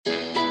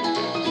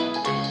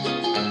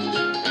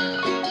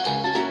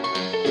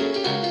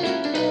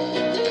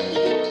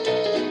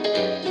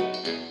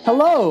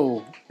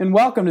Hello, and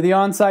welcome to the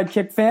Onside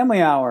Kick Family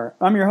Hour.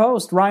 I'm your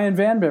host, Ryan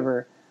Van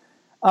Bibber.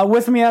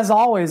 With me, as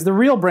always, the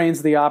real brains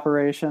of the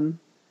operation,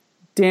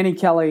 Danny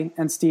Kelly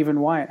and Stephen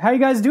White. How you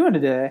guys doing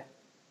today?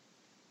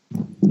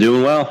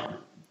 Doing well.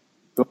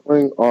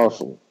 Doing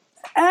awesome.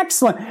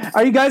 Excellent.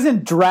 Are you guys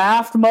in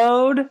draft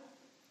mode?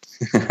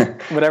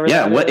 Whatever.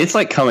 Yeah, it's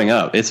like coming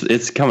up.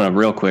 It's coming up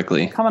real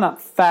quickly. Coming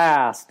up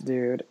fast,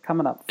 dude.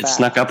 Coming up fast. It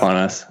snuck up on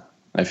us,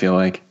 I feel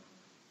like.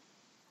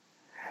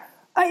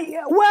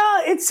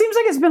 Well, it seems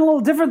like it's been a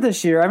little different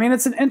this year. I mean,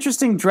 it's an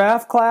interesting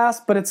draft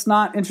class, but it's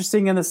not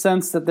interesting in the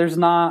sense that there's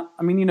not,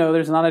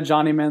 there's not a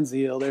Johnny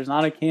Manziel, there's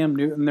not a Cam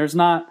Newton, there's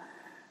not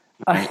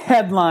a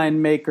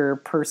headline maker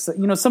per se.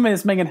 Somebody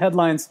that's making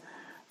headlines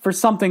for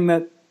something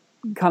that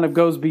kind of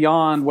goes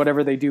beyond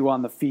whatever they do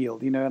on the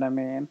field. You know what I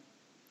mean?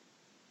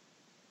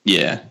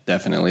 Yeah,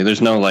 definitely.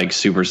 There's no like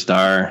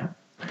superstar.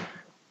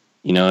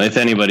 If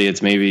anybody,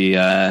 it's maybe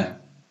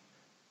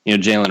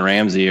Jalen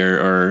Ramsey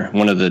or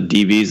one of the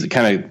DBs that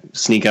kind of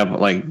sneak up,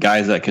 like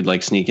guys that could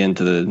like sneak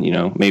into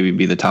the maybe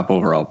be the top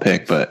overall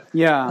pick. But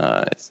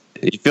yeah,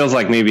 it feels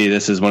like maybe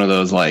this is one of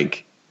those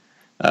like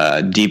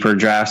deeper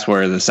drafts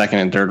where the second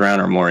and third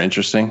round are more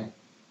interesting.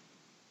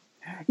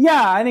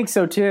 Yeah, I think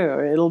so too.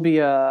 It'll be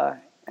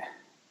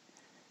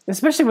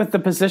especially with the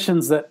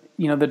positions that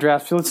the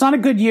draft field. It's not a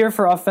good year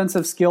for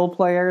offensive skill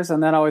players,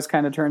 and that always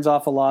kind of turns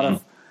off a lot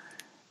of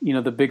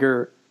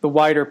the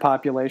wider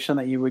population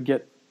that you would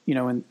get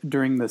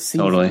during the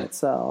season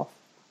itself.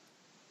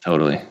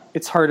 Totally.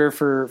 It's harder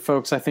for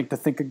folks, I think,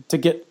 to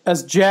get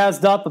as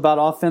jazzed up about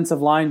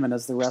offensive linemen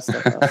as the rest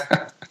of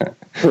us.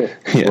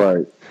 Yeah.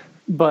 Right.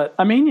 But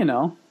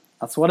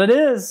that's what it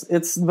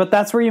is. But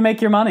that's where you make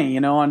your money,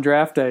 on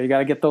draft day. You got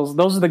to get those.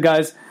 Those are the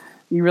guys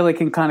you really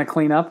can kind of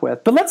clean up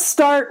with. But let's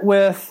start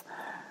with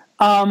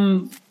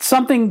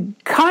something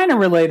kind of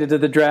related to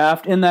the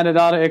draft, in that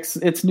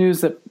it's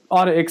news that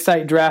ought to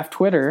excite draft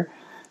Twitter.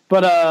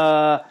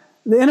 But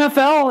the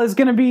NFL is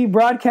going to be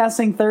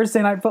broadcasting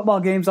Thursday night football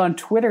games on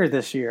Twitter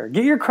this year.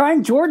 Get your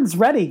crying Jordans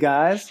ready,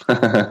 guys.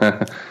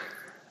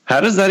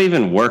 How does that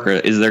even work? Or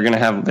is they're going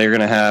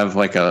to have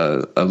like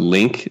a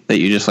link that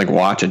you just like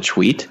watch a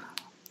tweet?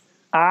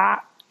 I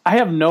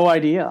have no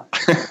idea.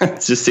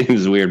 It just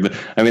seems weird, but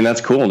I mean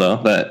that's cool though.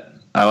 But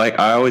I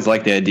always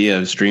like the idea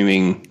of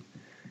streaming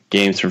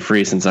games for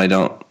free since I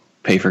don't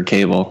pay for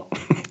cable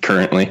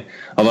currently.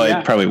 Although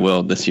I probably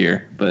will this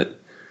year,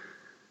 but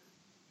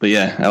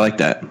yeah, I like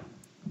that.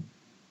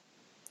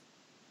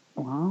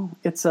 Well,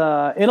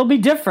 it'll be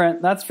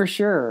different, that's for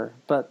sure.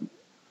 But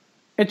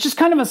it's just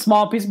kind of a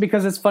small piece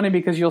because it's funny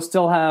because you'll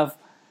still have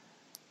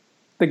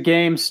the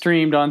game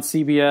streamed on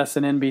CBS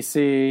and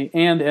NBC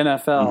and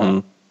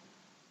NFL,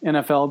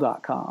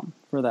 NFL.com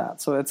for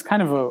that. So it's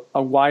kind of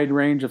a wide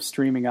range of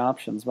streaming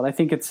options. But I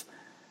think it's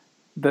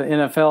the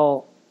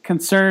NFL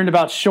concerned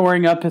about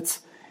shoring up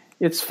its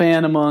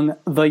fan among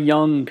the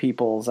young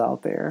peoples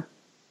out there.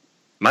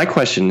 My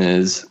question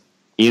is,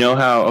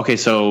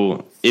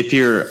 so if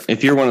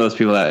you're one of those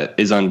people that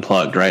is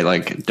unplugged, right?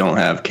 Like don't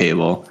have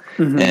cable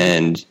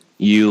and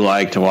you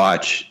like to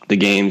watch the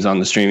games on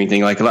the streaming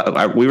thing. Like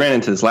we ran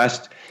into this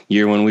last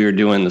year when we were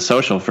doing the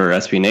social for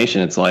SB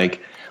Nation. It's like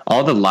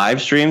all the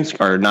live streams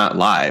are not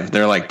live.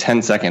 They're like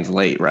 10 seconds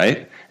late.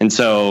 Right. And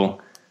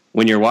so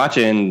when you're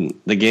watching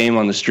the game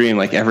on the stream,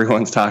 like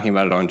everyone's talking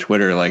about it on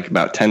Twitter, like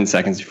about 10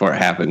 seconds before it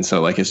happens.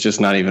 So like, it's just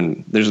not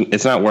even,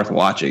 it's not worth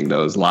watching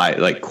those live,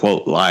 like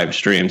quote live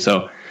streams.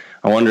 So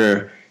I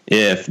wonder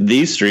if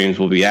these streams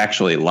will be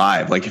actually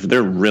live, like if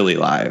they're really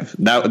live,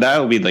 that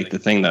would be like the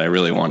thing that I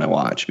really want to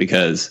watch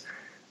because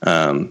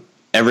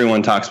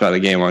everyone talks about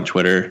the game on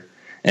Twitter.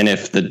 And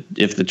if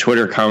the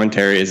Twitter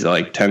commentary is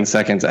like 10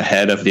 seconds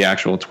ahead of the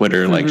actual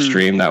Twitter like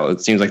stream,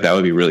 seems like that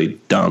would be really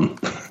dumb.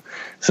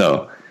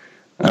 So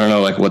I don't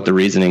know like what the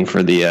reasoning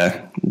for the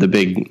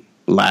big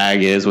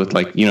lag is with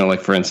like,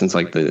 like for instance,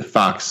 like the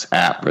Fox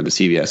app or the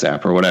CBS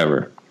app or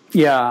whatever.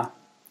 Yeah.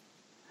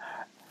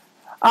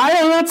 I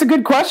don't know. That's a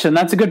good question.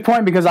 That's a good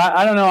point because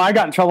I don't know. I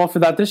got in trouble for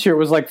that this year. It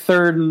was like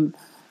third and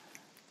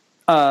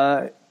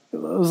it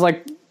was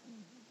like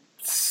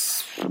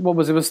what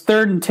was it? It was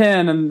 3rd and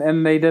 10,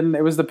 and they didn't.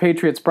 It was the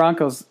Patriots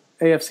Broncos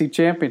AFC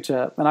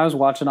Championship, and I was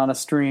watching on a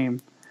stream,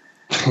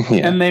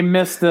 and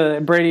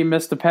Brady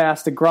missed a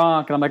pass to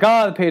Gronk, and I'm like,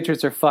 oh, the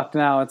Patriots are fucked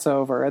now. It's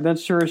over. And then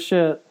sure as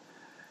shit,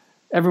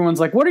 everyone's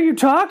like, what are you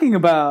talking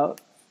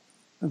about?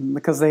 And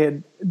because they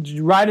had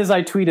right as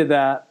I tweeted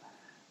that.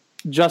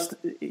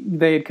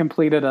 They had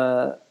completed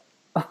a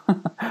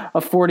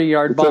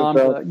 40-yard bomb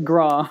to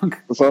Gronk.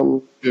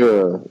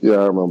 Yeah,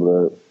 I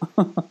remember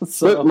that.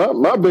 So, but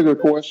my bigger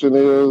question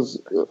is,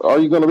 are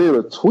you going to be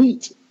able to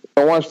tweet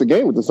and watch the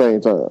game at the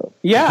same time?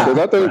 Yeah. Because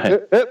I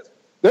think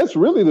that's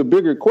really the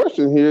bigger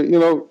question here.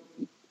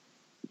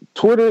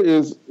 Twitter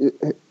is,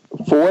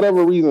 for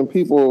whatever reason,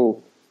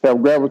 people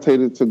have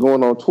gravitated to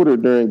going on Twitter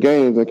during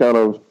games and kind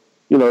of,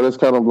 that's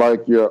kind of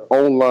like your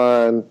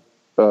online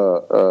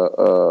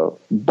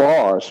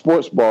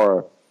sports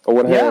bar or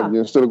what have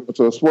you. Instead of going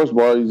to a sports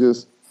bar, you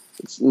just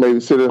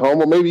maybe sit at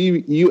home, or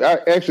maybe you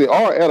actually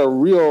are at a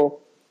real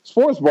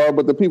sports bar,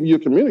 but the people you're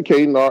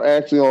communicating are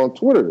actually on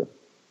Twitter.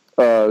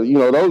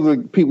 Those are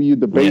people you're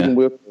debating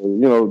with,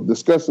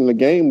 discussing the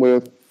game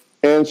with.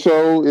 And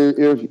so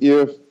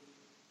if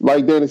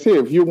like Danny said,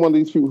 if you're one of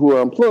these people who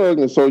are unplugged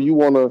and so you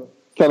want to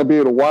kind of be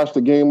able to watch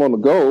the game on the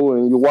go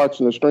and you're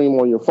watching the stream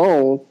on your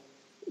phone,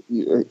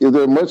 is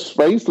there much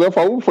space left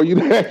over for you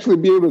to actually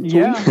be able to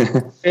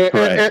tweet?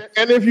 Yeah.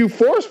 And if you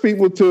force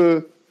people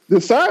to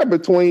decide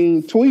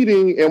between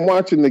tweeting and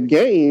watching the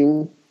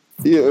game,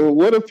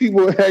 what if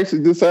people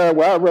actually decide,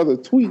 well, I'd rather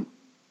tweet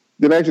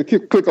than actually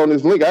click on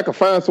this link? I could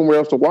find somewhere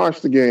else to watch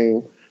the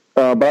game,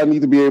 but I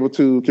need to be able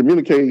to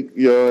communicate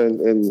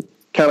and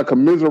kind of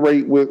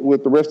commiserate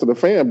with the rest of the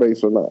fan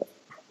base or not.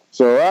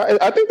 So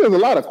I think there's a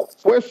lot of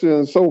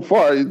questions so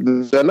far.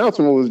 The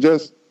announcement was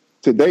just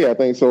today, I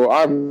think. So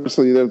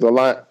obviously there's a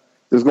lot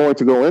that's going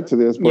to go into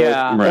this. But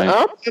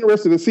I'm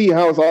interested to see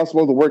how it's all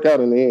supposed to work out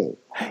in the end.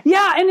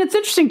 Yeah, and it's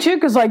interesting too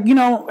because,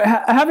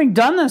 having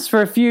done this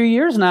for a few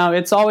years now,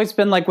 it's always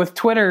been like with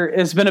Twitter,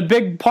 it's been a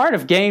big part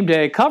of game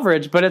day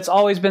coverage, but it's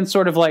always been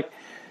sort of like,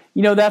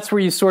 that's where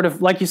you sort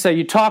of, like you say,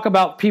 you talk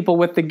about people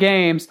with the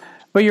games,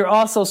 but you're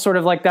also sort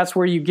of like, that's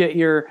where you get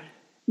your,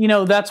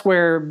 that's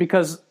where,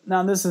 because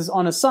now this is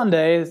on a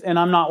Sunday and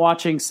I'm not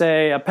watching,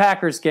 say, a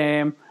Packers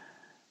game,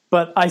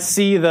 but I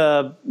see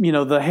the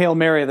Hail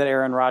Mary that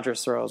Aaron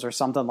Rodgers throws or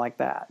something like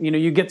that.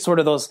 You get sort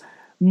of those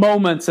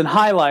moments and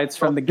highlights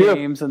from the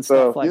games and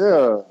stuff like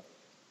that.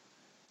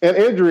 And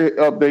injury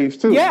updates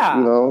too.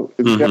 Yeah.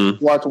 If you have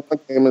to watch one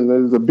game and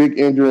there's a big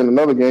injury in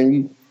another game,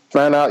 you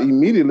find out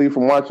immediately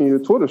from watching your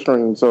Twitter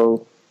stream.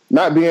 So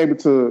not being able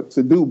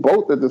to do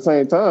both at the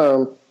same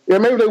time,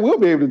 maybe they will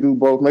be able to do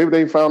both. Maybe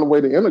they found a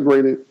way to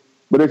integrate it.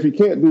 But if you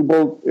can't do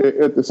both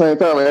at the same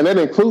time, and that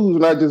includes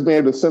not just being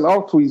able to send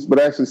off tweets, but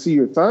actually see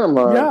your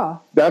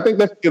timeline, I think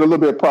that can get a little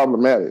bit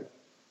problematic.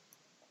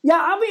 Yeah,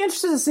 I'll be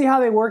interested to see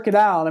how they work it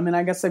out. I mean,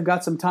 I guess they've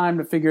got some time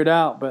to figure it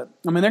out. But,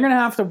 they're going to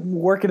have to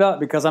work it up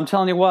because I'm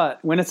telling you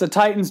what, when it's a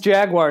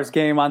Titans-Jaguars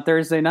game on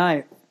Thursday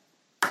night,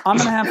 I'm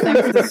going to have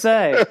things to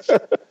say.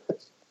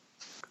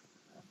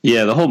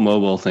 Yeah, the whole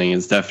mobile thing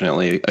is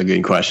definitely a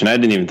good question. I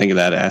didn't even think of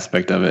that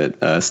aspect of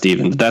it,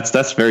 Stephen. But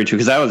that's very true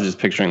because I was just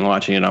picturing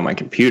watching it on my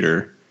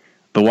computer,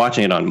 but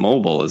watching it on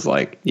mobile is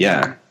like,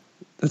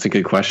 that's a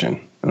good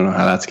question. I don't know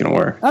how that's going to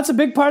work. That's a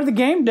big part of the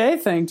game day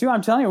thing too.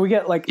 I'm telling you, we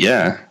get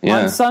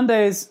on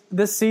Sundays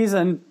this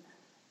season.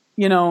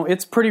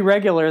 It's pretty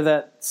regular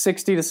that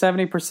 60 to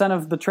 70%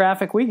 of the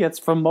traffic we get's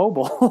from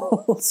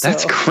mobile. So.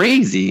 That's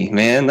crazy,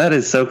 man. That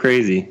is so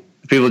crazy.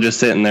 People just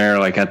sitting there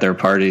like at their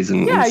parties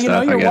and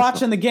stuff. You're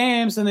watching the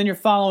games and then you're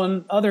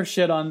following other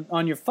shit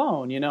on your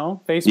phone,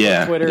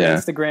 Facebook, Twitter,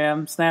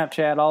 Instagram,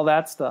 Snapchat, all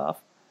that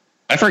stuff.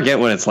 I forget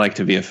what it's like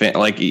to be a fan.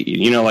 Like,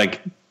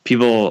 like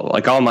people,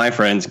 like all my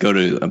friends go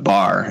to a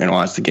bar and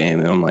watch the game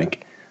and I'm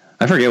like,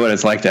 I forget what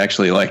it's like to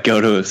actually like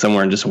go to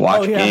somewhere and just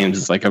watch games.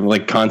 It's like I'm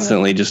like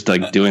constantly just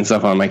like doing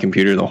stuff on my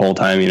computer the whole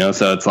time,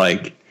 so it's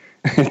like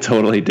a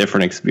totally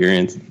different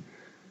experience.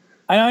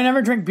 I know I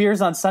never drink beers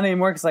on Sunday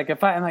anymore because,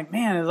 I'm like,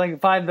 man, it's like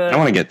if I don't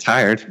want to get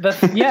tired.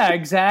 Yeah,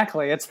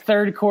 exactly. It's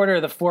third quarter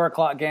of the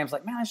 4:00 game. It's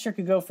like, man, I sure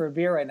could go for a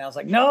beer right now. It's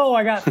like, no,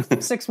 I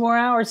got 6 more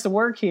hours to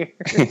work here.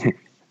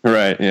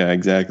 Right. Yeah.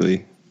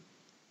 Exactly.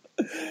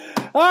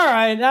 All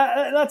right.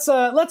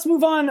 Let's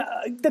move on.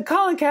 The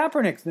Colin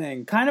Kaepernick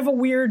thing, kind of a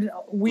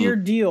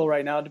weird deal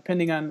right now,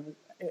 depending on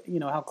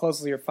how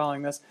closely you're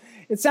following this.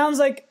 It sounds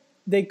like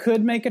they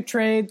could make a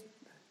trade.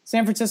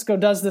 San Francisco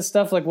does this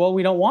stuff like, well,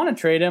 we don't want to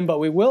trade him, but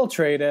we will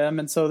trade him,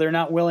 and so they're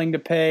not willing to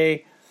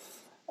pay.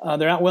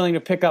 They're not willing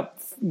to pick up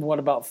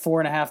about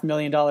 $4.5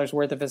 million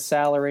worth of his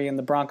salary, and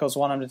the Broncos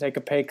want him to take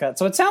a pay cut.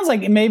 So it sounds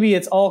like maybe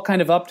it's all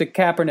kind of up to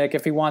Kaepernick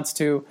if he wants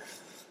to.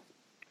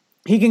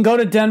 He can go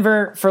to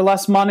Denver for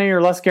less money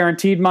or less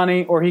guaranteed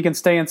money, or he can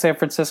stay in San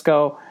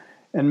Francisco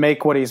and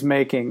make what he's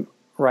making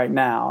right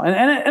now.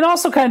 And it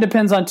also kind of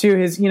depends on too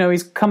his.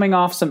 He's coming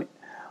off some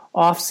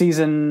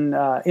off-season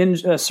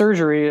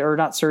surgery, or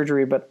not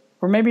surgery,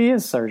 or maybe it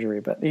is surgery,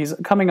 but he's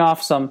coming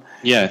off some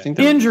I think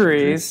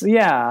injuries.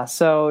 Yeah,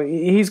 so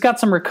he's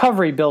got some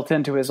recovery built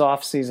into his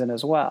off-season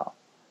as well.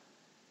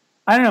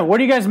 I don't know. What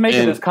do you guys make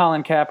of this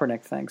Colin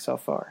Kaepernick thing so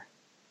far?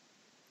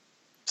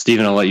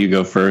 Stephen, I'll let you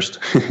go first.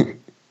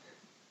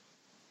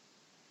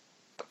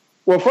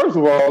 Well, first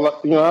of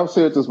all, I've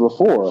said this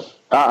before.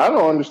 I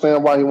don't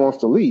understand why he wants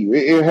to leave.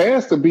 It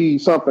has to be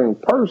something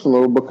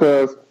personal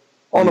because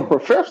on a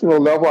professional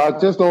level, I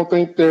just don't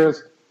think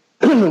there's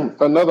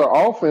another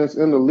offense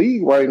in the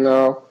league right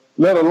now,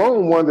 let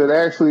alone one that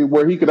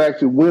where he could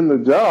actually win the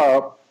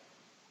job,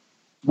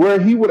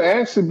 where he would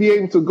actually be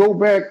able to go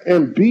back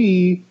and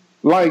be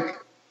like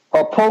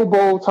a Pro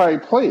Bowl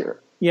type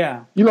player.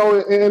 Yeah.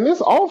 In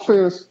this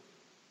offense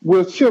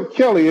with Chip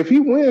Kelly, if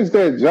he wins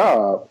that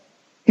job,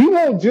 he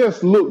won't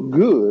just look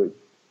good.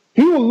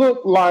 He will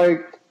look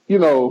like,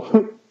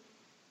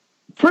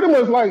 pretty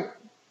much like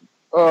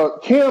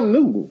Cam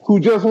Newton, who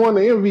just won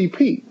the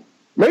MVP.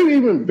 Maybe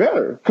even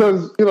better,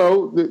 because,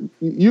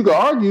 you could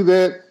argue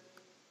that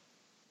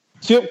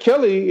Chip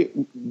Kelly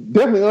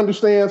definitely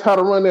understands how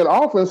to run that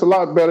offense a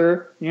lot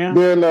better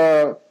than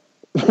the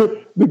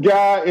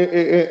guy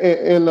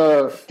in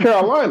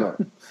Carolina.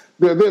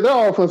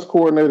 Their offense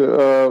coordinator,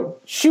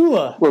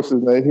 Shula. What's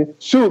his name?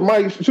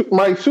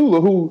 Mike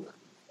Shula, who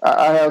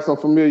I have some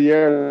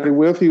familiarity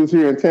with. He was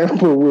here in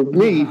Tampa with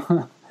me.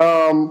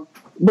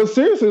 But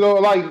seriously though,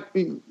 like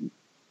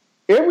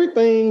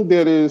everything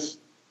that is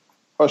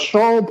a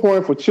strong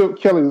point for Chip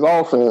Kelly's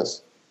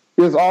offense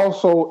is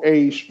also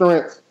a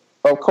strength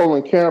of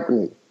Colin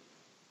Kaepernick.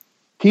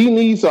 He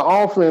needs an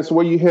offense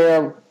where you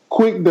have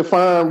quick,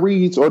 defined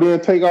reads or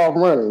then take off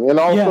running, and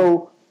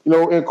also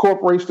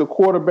incorporates the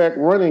quarterback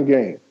running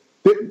game.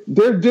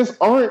 There just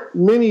aren't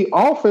many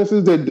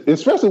offenses that,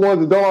 especially ones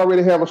that don't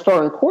already have a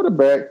starting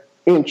quarterback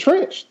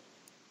entrenched,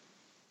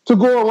 to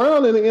go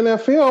around in the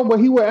NFL where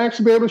he will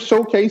actually be able to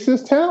showcase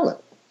his talent.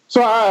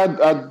 So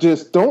I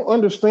just don't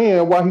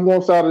understand why he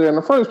wants out of there in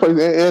the first place.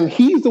 And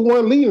he's the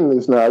one leading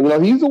this now.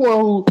 He's the one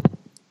who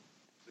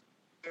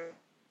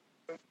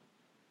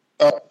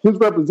his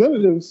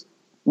representatives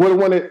were the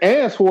one that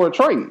asked for a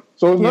trade.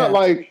 So it's not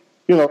like,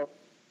 the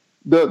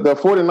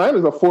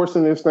 49ers are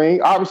forcing this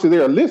thing. Obviously, they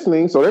are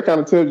listening, so that kind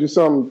of tells you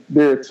something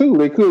there, too.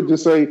 They could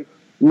just say,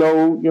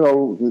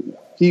 no,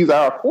 he's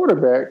our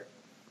quarterback.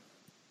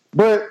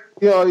 But,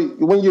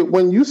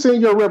 when you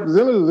send your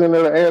representatives in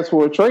there to ask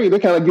for a trade,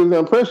 it kind of gives the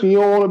impression you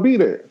don't want to be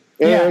there.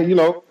 And,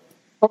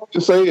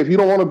 to say, if you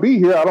don't want to be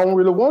here, I don't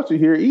really want you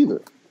here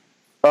either.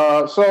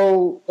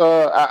 So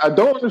I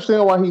don't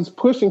understand why he's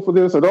pushing for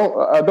this. I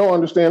don't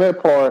understand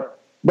that part.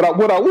 But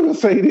what I will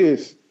say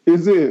is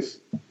this.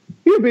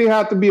 He'd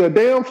have to be a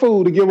damn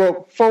fool to give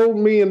up $4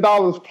 million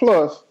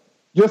plus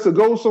just to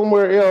go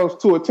somewhere else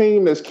to a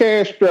team that's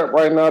cash strapped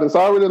right now, that's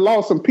already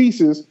lost some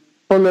pieces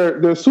from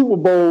their Super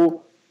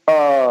Bowl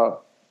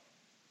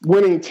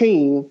winning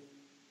team.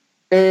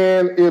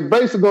 And it's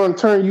basically going to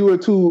turn you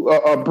into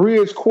a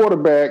bridge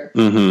quarterback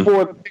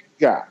for the big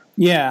guy.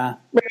 Yeah.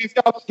 Man, he's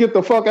got to get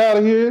the fuck out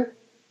of here.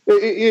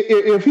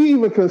 If he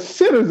even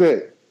considers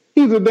it,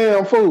 he's a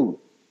damn fool.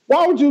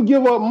 Why would you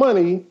give up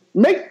money?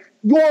 You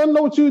want to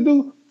know what you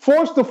do?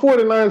 Force the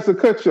 49ers to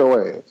cut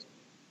your ass.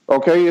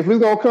 Okay? If it's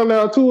going to come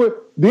down to it,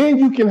 then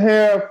you can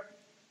have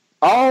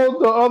all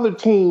the other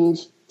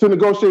teams to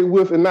negotiate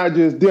with and not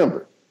just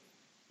Denver.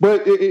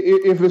 But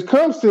if it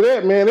comes to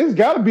that, man, it's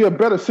got to be a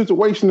better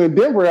situation than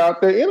Denver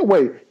out there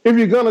anyway. If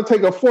you're going to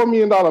take a $4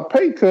 million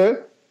pay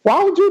cut,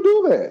 why would you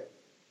do that?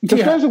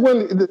 Especially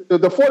when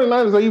the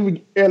 49ers are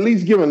even at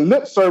least giving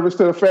lip service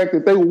to the fact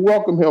that they will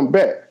welcome him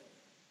back.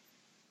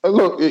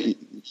 Look,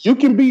 you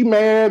can be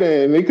mad,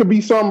 and it could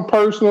be something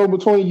personal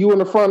between you and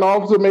the front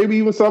office, or maybe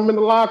even something in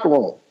the locker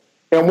room,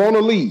 and want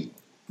to leave.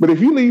 But if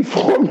you leave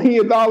 $4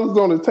 million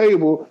on the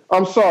table,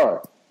 I'm sorry.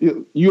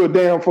 You're a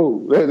damn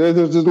fool.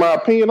 That's just my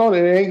opinion on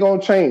it. It ain't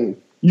going to change.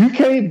 You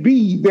can't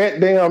be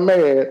that damn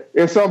mad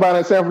at somebody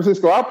in San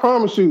Francisco. I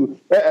promise you,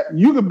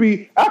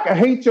 I can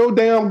hate your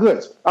damn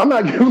guts. I'm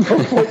not giving no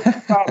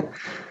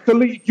 $4 to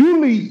leave. You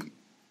leave.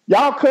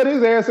 Y'all cut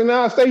his ass and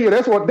I'll stay here.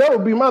 That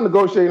would be my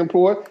negotiating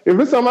point. If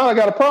it's something I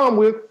got a problem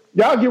with,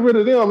 y'all get rid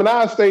of them and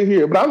I'll stay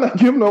here. But I'm not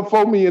giving them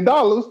 $4 million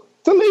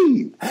to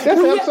leave.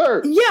 That's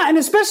absurd. Yeah, and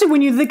especially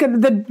when you think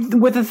of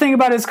the thing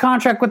about his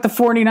contract with the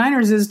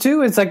 49ers is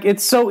too, it's like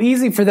it's so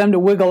easy for them to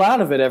wiggle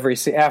out of it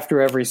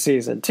after every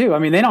season too. I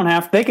mean,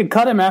 they could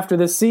cut him after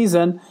this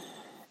season,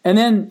 and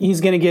then he's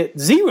going to get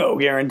zero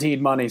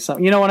guaranteed money. So,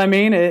 you know what I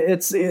mean?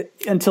 It's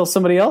until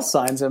somebody else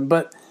signs him.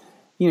 But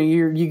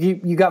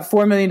you got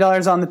 $4 million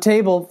on the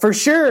table for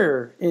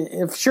sure.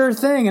 Sure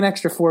thing, an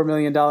extra $4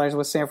 million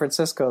with San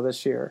Francisco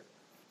this year.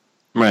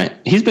 Right.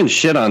 He's been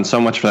shit on so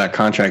much for that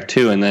contract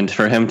too, and then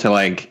for him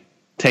to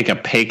take a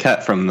pay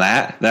cut from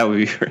that would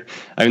be,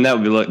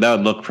 that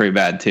would look pretty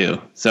bad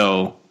too.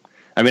 So,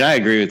 I mean, I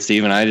agree with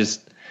Steven. I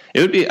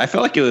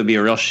feel like it would be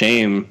a real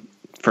shame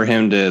for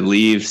him to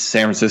leave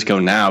San Francisco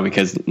now,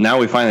 because now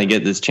we finally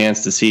get this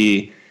chance to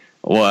see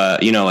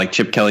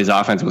Chip Kelly's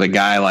offense with a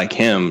guy like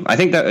him. I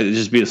think that would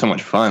just be so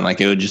much fun.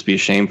 It would just be a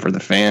shame for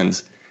the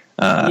fans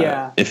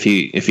if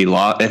he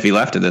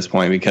left at this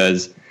point,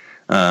 because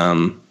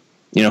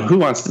who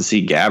wants to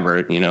see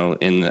Gabbert,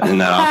 in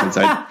that offense?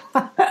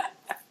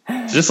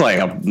 It's just like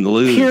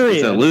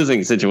it's a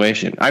losing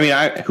situation. I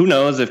mean, who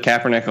knows if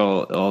Kaepernick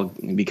will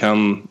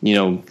become,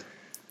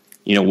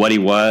 what he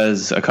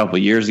was a couple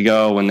of years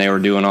ago when they were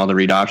doing all the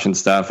read option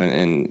stuff,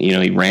 and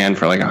he ran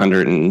for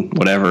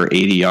 80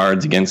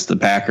 yards against the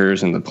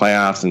Packers in the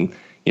playoffs, and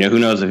who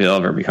knows if he'll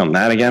ever become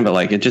that again.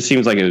 But it just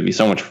seems like it would be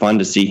so much fun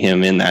to see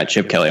him in that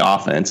Chip Kelly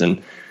offense,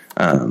 and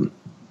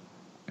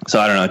so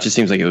I don't know. It just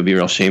seems like it would be a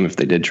real shame if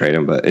they did trade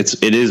him, but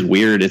it is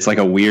weird. It's like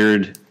a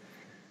weird.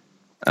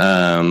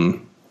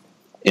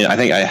 I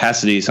think it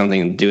has to do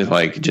something to do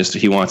with just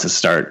he wants to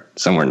start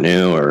somewhere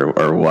new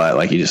or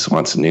what. He just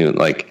wants a new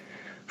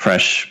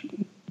fresh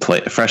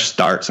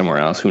start somewhere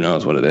else. Who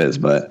knows what it is,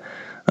 but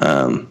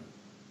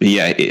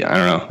yeah, I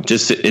don't know.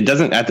 Just it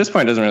doesn't at this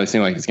point. It doesn't really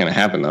seem like it's going to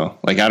happen though.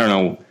 I don't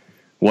know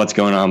what's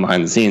going on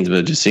behind the scenes, but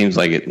it just seems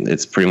like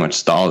it's pretty much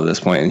stalled at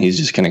this point, and he's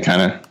just going to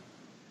kind of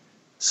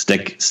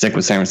stick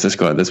with San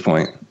Francisco at this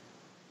point.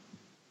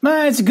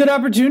 It's a good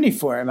opportunity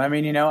for him. I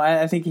mean,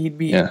 I think he'd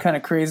be kind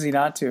of crazy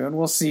not to, and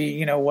we'll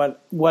see,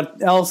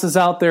 what else is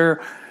out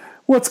there,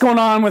 what's going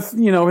on with,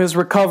 his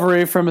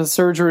recovery from his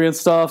surgery and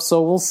stuff.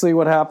 So we'll see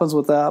what happens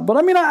with that. But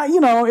I mean,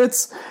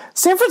 it's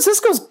San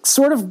Francisco's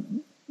sort of,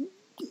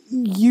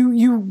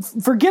 you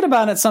forget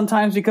about it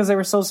sometimes because they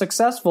were so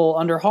successful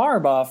under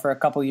Harbaugh for a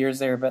couple years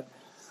there, but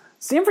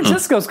San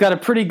Francisco's got a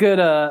pretty good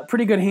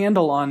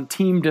handle on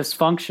team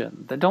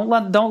dysfunction. Don't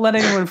let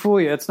anyone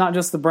fool you. It's not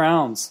just the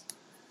Browns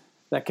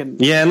that can.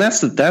 Yeah, and that's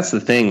the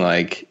thing.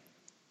 Like,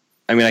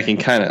 I mean, I can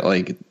kind of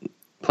like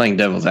playing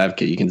devil's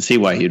advocate. You can see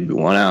why he'd be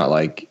one out.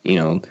 Like,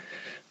 the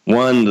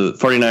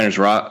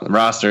 49ers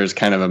roster is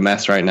kind of a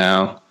mess right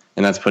now,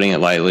 and that's putting it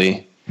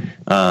lightly.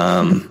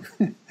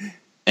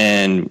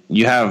 And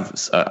you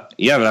have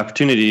an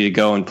opportunity to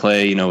go and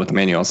play, with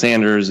Emmanuel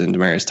Sanders and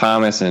Demaryius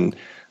Thomas, and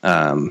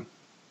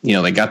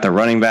they got their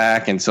running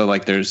back, and so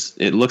like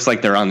it looks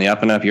like they're on the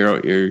up and up.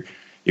 You're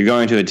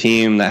going to a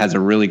team that has a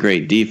really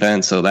great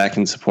defense, so that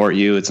can support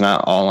you. It's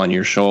not all on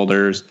your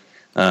shoulders.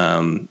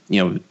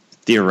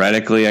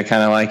 Theoretically, I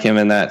kind of like him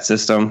in that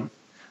system.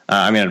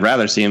 I'd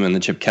rather see him in the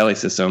Chip Kelly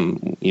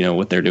system,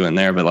 what they're doing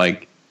there. But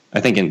like, I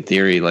think in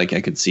theory, like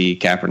I could see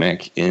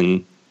Kaepernick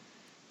in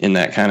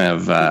that kind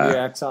of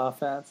X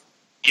offense.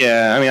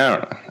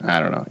 Yeah, I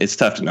don't know. It's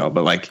tough to know,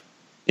 but like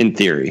in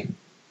theory,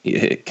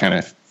 it kind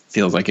of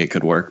feels like it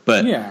could work.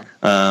 But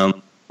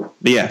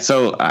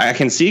so I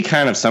can see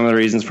kind of some of the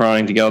reasons for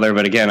wanting to go there.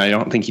 But again, I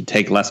don't think he'd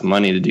take less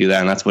money to do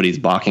that, and that's what he's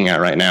balking at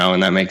right now,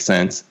 and that makes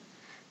sense.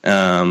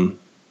 And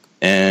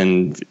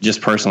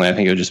just personally, I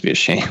think it would just be a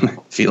shame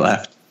if he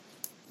left.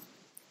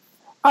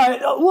 All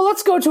right. Well,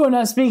 let's go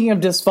to speaking of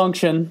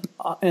dysfunction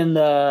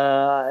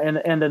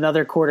and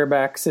another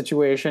quarterback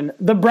situation.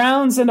 The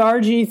Browns and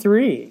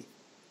RG3.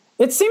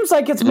 It seems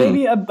like it's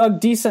maybe a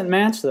decent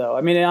match, though.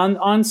 I mean,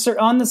 on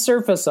the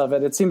surface of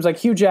it, it seems like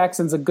Hugh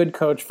Jackson's a good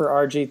coach for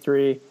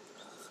RG3.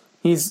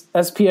 He's,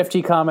 as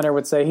PFT commenter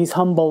would say, he's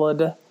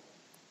humbled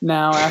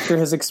now after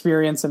his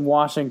experience in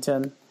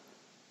Washington,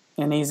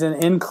 and he's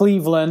in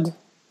Cleveland.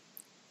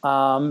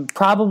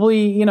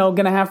 Probably,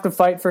 going to have to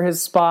fight for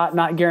his spot,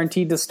 not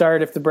guaranteed to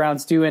start if the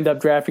Browns do end up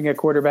drafting a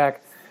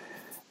quarterback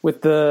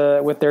with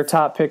their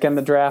top pick in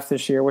the draft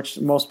this year, which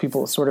most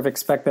people sort of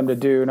expect them to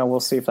do. Now, we'll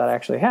see if that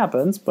actually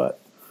happens, but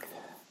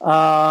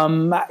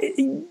thoughts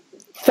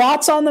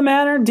on the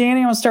matter?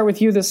 Danny, I'll start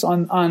with you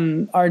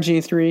on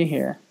RG3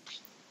 here.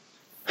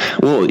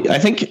 Well, I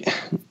think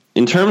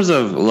in terms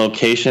of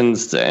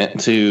locations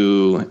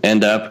to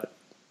end up,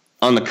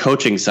 on the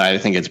coaching side, I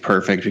think it's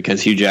perfect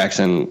because Hugh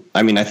Jackson,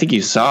 I think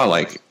you saw,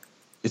 like,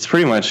 it's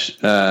pretty much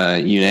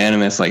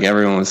unanimous. Like,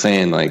 everyone was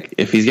saying, like,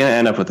 if he's going to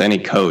end up with any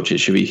coach, it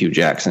should be Hugh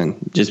Jackson,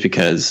 just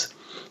because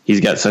he's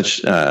got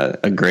such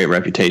a great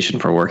reputation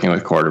for working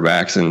with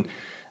quarterbacks. And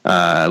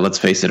let's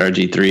face it,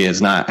 RG3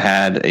 has not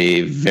had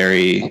a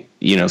very,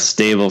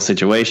 stable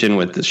situation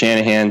with the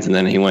Shanahans. And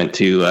then he went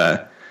to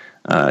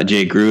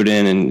Jay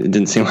Gruden, and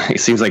it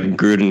seems like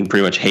Gruden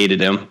pretty much hated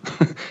him,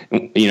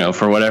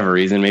 for whatever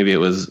reason. Maybe it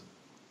was,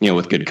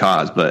 with good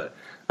cause, but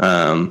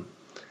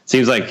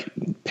seems like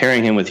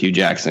pairing him with Hugh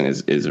Jackson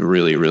is a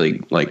really,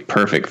 really like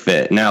perfect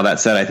fit. Now, that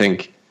said, I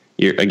think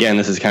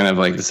this is kind of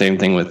like the same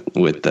thing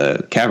with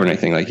the Kaepernick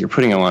thing. Like, you're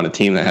putting him on a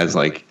team that has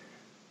like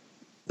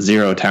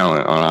zero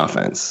talent on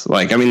offense.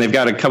 Like, they've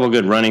got a couple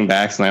good running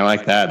backs, and I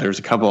like that. There's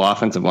a couple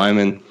offensive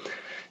linemen,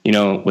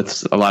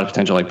 with a lot of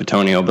potential, like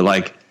Petonio, but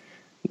like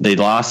they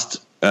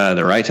lost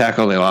their right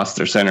tackle, they lost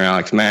their center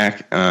Alex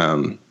Mack,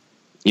 they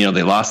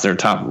lost their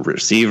top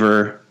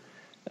receiver.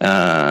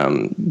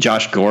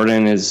 Josh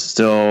Gordon is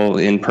still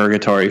in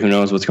purgatory. Who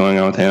knows what's going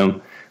on with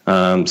him?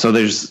 So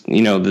there's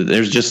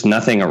just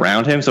nothing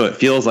around him. So it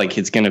feels like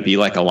it's going to be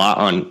like a lot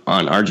on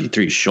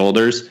RG3's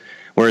shoulders.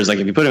 Whereas like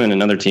if you put him in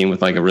another team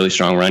with like a really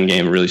strong run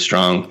game, really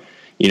strong,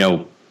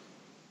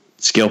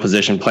 skill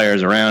position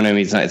players around him,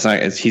 he's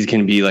going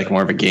to be like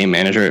more of a game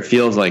manager. It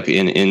feels like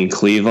in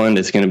Cleveland,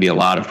 it's going to be a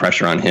lot of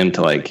pressure on him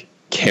to like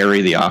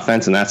carry the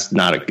offense, and that's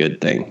not a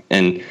good thing.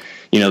 And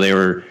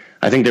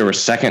I think they were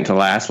second to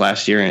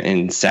last year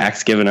in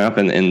sacks given up,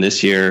 and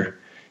this year,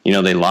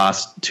 they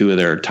lost two of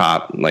their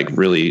top, like,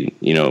 really,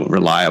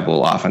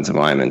 reliable offensive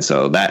linemen,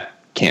 so that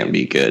can't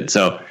be good.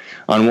 So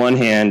on one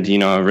hand,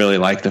 I really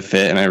like the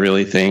fit, and I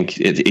really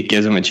think it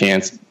gives them a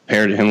chance,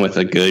 paired him with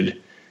a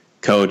good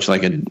coach,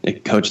 like a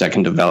coach that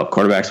can develop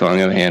quarterbacks. But on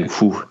the other hand, it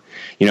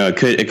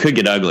could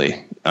get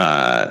ugly,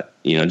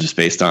 just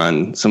based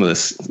on some of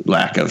this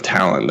lack of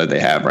talent that they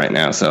have right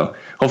now. So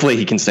hopefully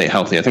he can stay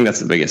healthy. I think that's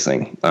the biggest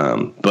thing.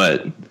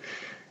 But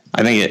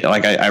I think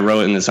I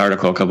wrote in this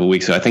article a couple of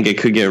weeks ago, I think it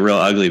could get real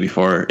ugly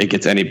before it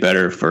gets any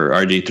better for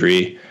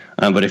RG3.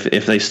 But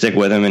if they stick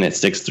with him and it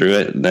sticks through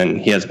it, then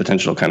he has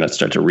potential to kind of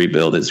start to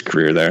rebuild his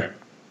career there.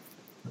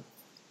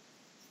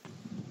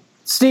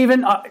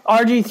 Steven,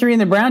 RG3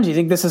 and the Browns, do you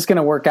think this is going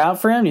to work out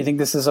for him? Do you think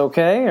this is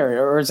okay?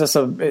 Or is this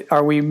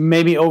are we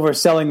maybe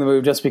overselling the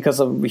move just because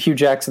of Hugh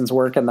Jackson's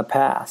work in the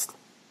past?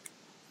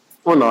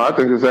 Well, no, I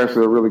think it's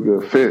actually a really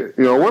good fit.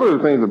 One of the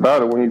things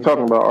about it when you're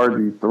talking about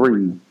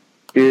RG3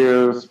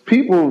 is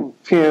people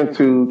tend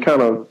to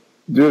kind of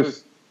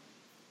just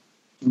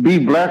be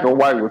black or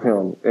white with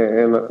him.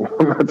 And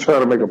I'm not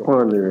trying to make a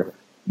pun there.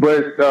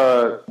 But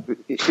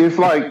it's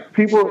like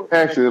people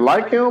actually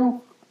like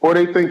him or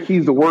they think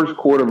he's the worst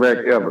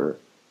quarterback ever.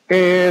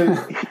 And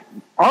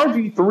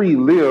RG3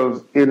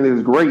 lives in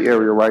this gray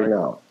area right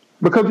now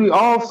because we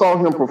all saw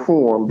him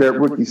perform that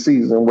rookie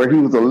season where he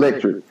was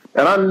electric.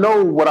 And I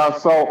know what I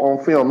saw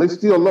on film. They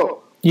still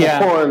look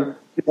on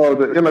the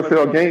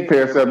NFL Game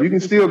Pass app. You can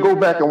still go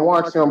back and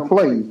watch him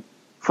play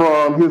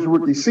from his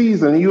rookie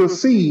season. And you'll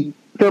see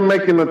him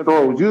making the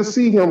throws. You'll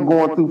see him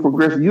going through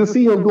progression. You'll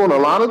see him doing a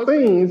lot of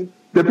things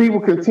that people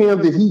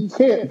contend that he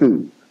can't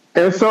do.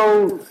 And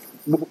so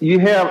you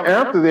have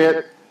after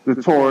that the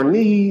torn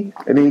knee,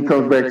 and then he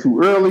comes back too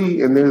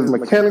early, and then his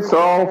mechanics are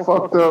all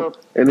fucked up,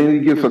 and then he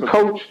gets a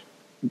coach,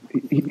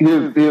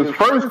 his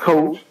first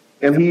coach,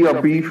 and he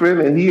are beefing,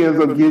 and he ends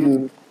up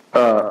getting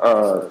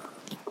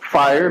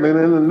fired, and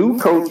then the new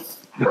coach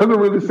doesn't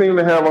really seem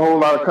to have a whole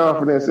lot of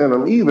confidence in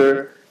him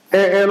either,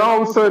 and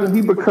all of a sudden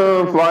he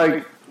becomes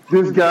like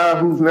this guy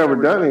who's never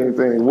done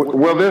anything.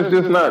 Well, that's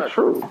just not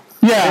true.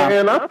 Yeah.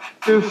 And I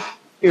just,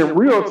 in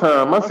real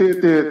time, I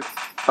said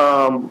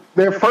that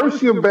their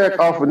first year back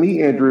off a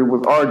knee injury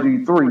with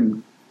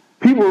RG3,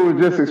 people were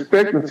just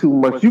expecting too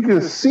much. You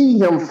can see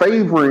him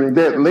favoring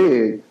that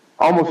leg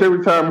almost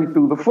every time he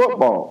threw the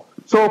football.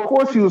 So, of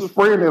course, he was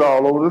spraying it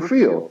all over the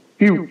field.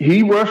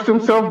 He rushed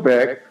himself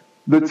back.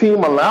 The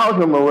team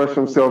allowed him to rush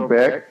himself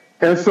back.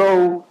 And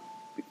so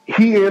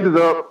he ended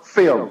up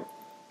failing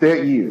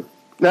that year.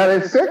 Now,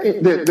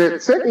 that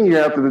second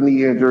year after the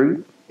knee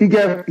injury, he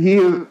gets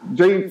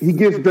Jay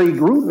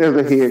Gruden as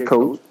a head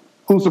coach,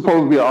 who's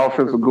supposed to be an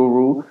offensive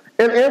guru,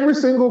 and every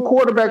single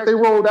quarterback they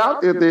rolled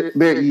out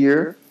that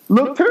year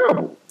looked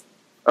terrible.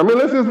 I mean,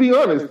 let's just be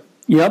honest.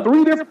 Yep.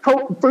 Three different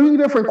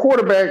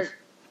quarterbacks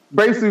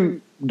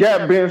basically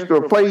got benched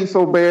or played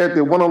so bad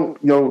that one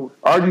of them,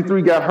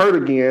 RG3 got hurt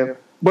again.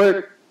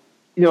 But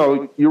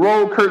you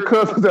roll Kirk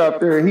Cousins out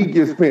there and he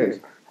gets benched,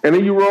 and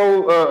then you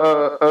roll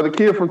the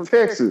kid from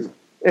Texas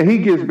and he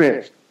gets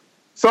benched.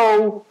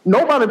 So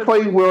nobody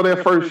played well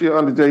that first year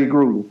under Jay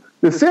Gruden.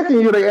 The second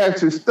year they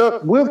actually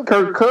stuck with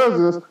Kirk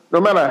Cousins,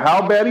 no matter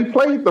how bad he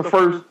played the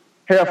first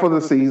half of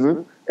the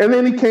season, and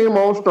then he came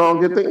on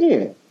strong at the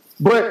end.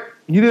 But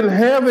you didn't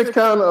have that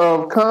kind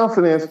of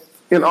confidence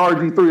in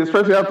RG3,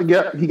 especially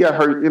after he got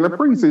hurt in the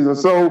preseason.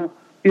 So,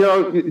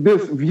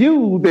 this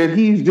view that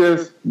he's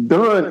just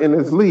done in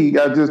this league,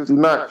 I just do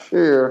not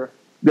share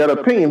that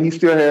opinion. He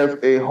still has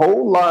a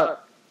whole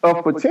lot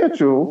of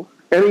potential.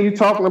 And then you're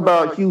talking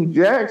about Hugh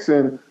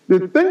Jackson.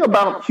 The thing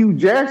about Hugh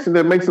Jackson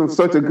that makes him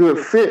such a good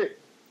fit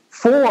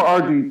for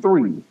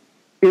RG3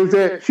 is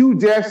that Hugh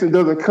Jackson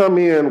doesn't come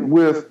in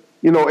with,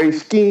 a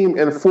scheme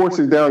and force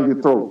it down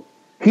your throat.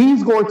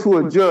 He's going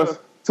to adjust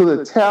to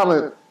the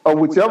talent of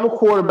whichever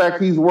quarterback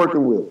he's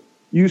working with.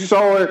 You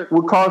saw it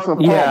with Carson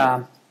Palmer.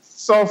 Yeah.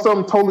 Saw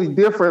something totally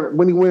different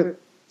when he went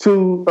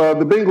to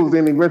the Bengals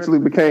and eventually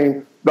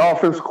became the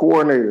offensive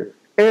coordinator.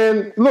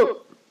 And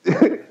look,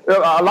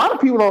 a lot of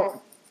people don't.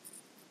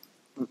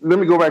 Let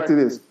me go back to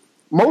this.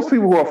 Most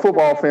people who are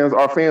football fans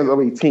are fans of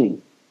a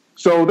team.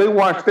 So they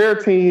watch their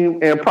team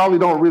and probably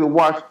don't really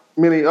watch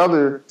many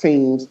other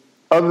teams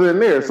other than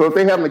theirs. So if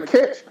they happen to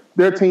catch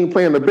their team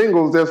playing the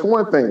Bengals, that's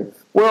one thing.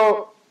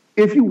 Well,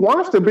 if you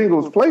watch the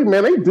Bengals play,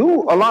 man, they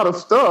do a lot of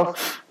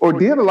stuff or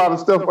did a lot of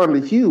stuff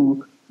under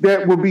Hugh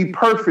that would be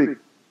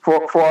perfect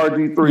for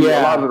RG3. Yeah.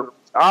 A lot of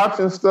the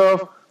option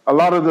stuff, a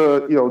lot of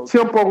the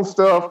tempo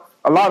stuff,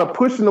 a lot of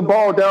pushing the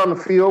ball down the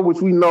field,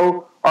 which we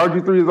know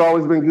RG3 has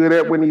always been good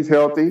at when he's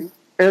healthy.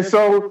 And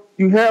so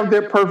you have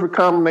that perfect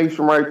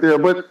combination right there.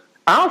 But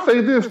I'll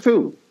say this,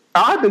 too.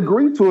 I'd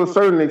agree to a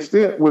certain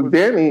extent with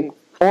Danny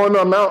on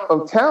the amount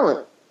of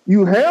talent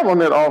you have on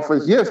that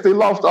offense. Yes, they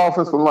lost the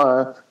offensive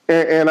line,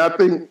 and I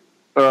think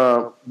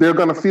they're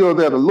going to feel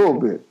that a little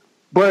bit.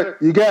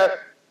 But you got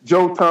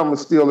Joe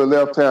Thomas still at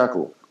left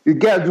tackle. You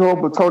got Joe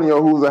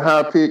Bitonio, who was a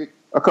high pick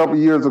a couple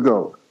years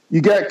ago. You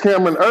got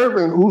Cameron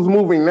Irvin, who's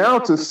moving now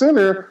to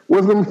center.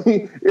 At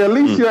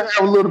least he'll have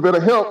a little bit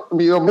of help.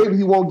 Maybe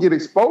he won't get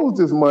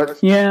exposed as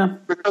much. Yeah.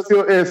 Because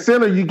at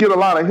center, you get a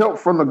lot of help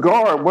from the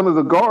guard, one of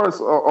the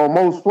guards on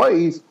most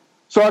plays.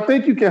 So I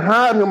think you can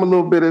hide him a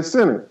little bit at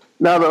center.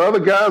 Now, the other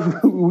guys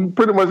we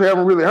pretty much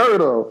haven't really heard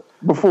of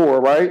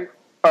before, right?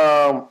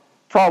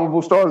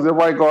 Probable starters at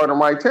right guard and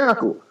right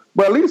tackle.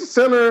 But at least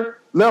center,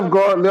 left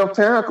guard, left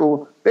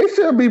tackle, they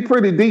should be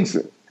pretty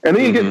decent. And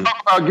then you get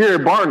talking about Gary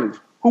Barnidge,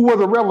 who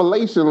was a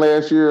revelation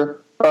last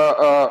year,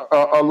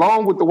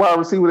 along with the wide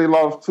receiver they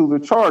lost to the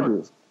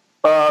Chargers.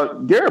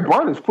 Gary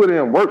Barnidge put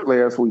in work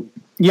last week.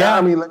 Yeah.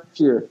 Last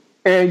year.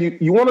 And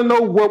you want to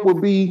know what would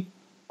be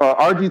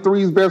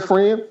RG3's best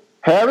friend?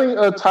 Having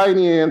a tight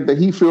end that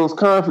he feels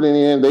confident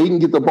in, that he can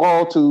get the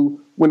ball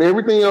to when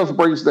everything else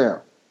breaks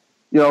down.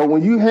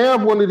 When you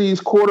have one of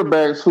these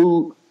quarterbacks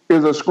who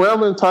is a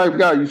scrambling type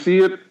guy, you see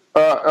it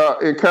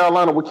in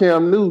Carolina with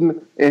Cam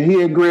Newton and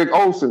he and Greg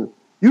Olsen.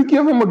 You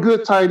give them a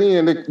good tight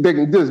end that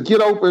can just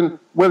get open,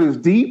 whether it's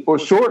deep or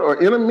short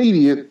or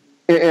intermediate,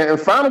 and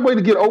find a way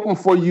to get open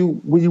for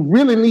you when you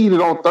really need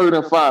it on 3rd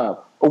and 5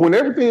 or when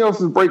everything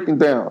else is breaking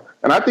down.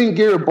 And I think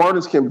Gary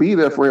Barnes can be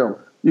there for him.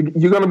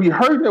 You're going to be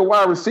hurting at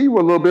wide receiver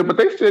a little bit, but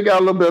they still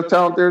got a little bit of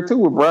talent there too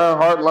with Brian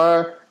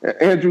Hartline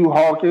and Andrew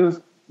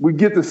Hawkins. We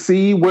get to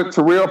see what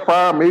Terrell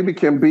Pryor maybe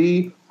can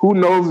be. Who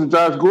knows if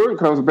Josh Gordon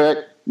comes back?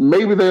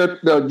 Maybe they'll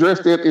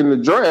address that in the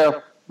draft.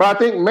 But I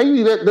think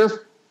maybe that's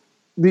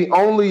the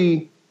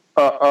only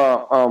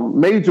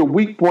major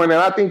weak point, and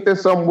I think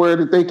that's somewhere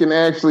that they can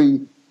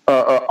actually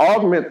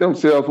augment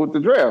themselves with the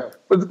draft.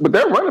 But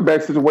their running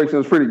back situation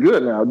is pretty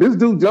good now. This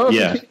dude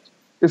Johnson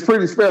is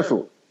pretty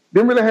special.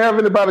 Didn't really have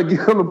anybody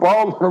give him the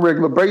ball on a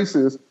regular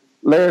basis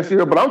last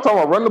year, but I'm talking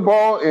about running the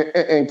ball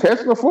and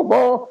catching the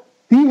football.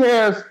 He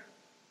has,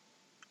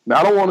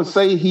 now I don't want to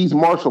say he's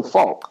Marshall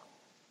Faulk,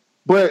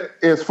 but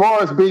as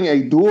far as being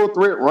a dual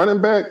threat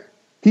running back,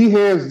 he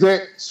has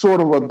that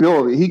sort of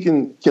ability. He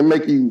can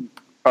make you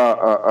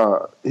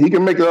he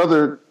can make the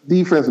other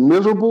defense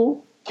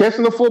miserable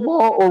catching the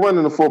football or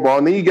running the football.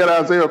 And then you got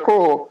Isaiah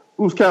Crowell,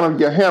 who's kind of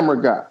your hammer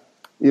guy.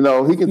 You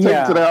know, he can take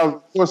it to the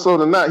house more so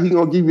than not. He's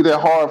going to give you that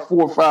hard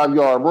 4 or 5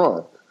 yard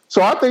run.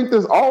 So I think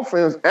this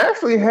offense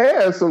actually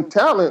has some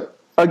talent,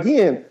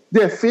 again,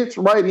 that fits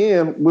right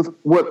in with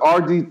what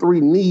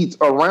RG3 needs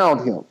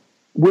around him.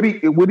 Would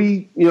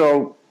he, you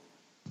know,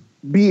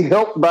 be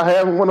helped by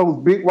having one of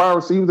those big wide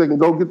receivers that can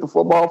go get the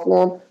football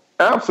for him?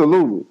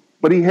 Absolutely.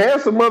 But he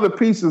has some other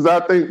pieces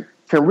I think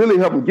can really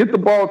help him get the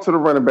ball to the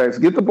running backs,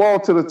 get the ball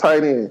to the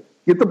tight end,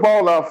 get the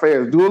ball out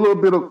fast, do a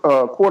little bit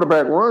of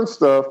quarterback run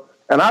stuff.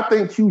 And I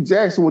think Hugh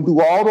Jackson will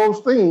do all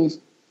those things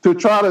to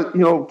try to,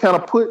 you know, kind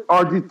of put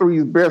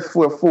RG3's best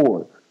foot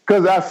forward.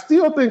 Because I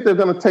still think they're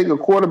going to take a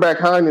quarterback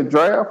high in the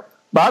draft.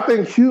 But I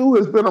think Hugh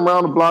has been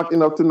around the block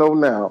enough to know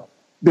now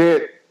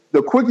that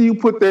the quicker you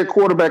put that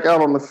quarterback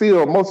out on the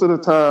field, most of the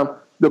time,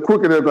 the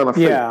quicker they're going to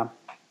fail. Yeah.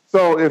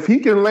 So if he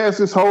can last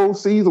this whole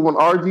season with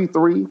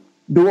RG3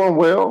 doing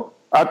well,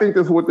 I think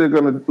that's what they're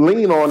going to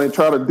lean on and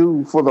try to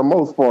do for the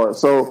most part.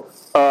 So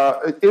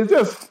it's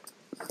just,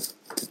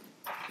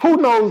 who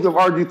knows if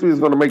RG3 is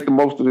going to make the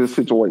most of this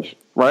situation,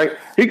 right?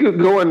 He could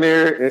go in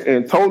there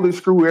and totally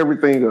screw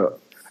everything up.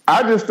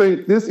 I just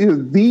think this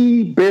is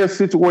the best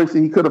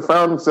situation he could have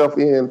found himself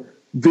in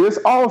this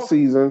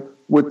offseason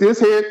with this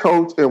head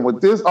coach and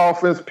with this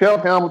offense.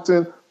 Pep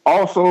Hamilton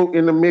also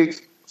in the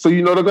mix. So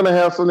you know they're going to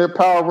have some of that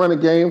power running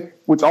game,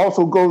 which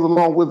also goes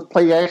along with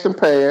play action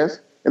pass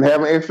and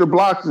having extra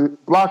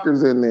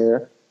blockers in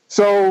there.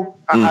 So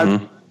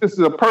this is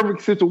a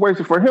perfect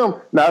situation for him.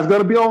 Now it's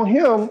going to be on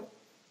him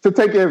to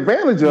take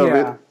advantage of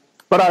it.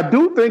 But I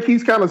do think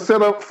he's kind of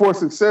set up for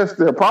success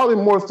there, probably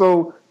more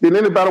so than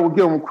anybody would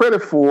give him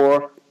credit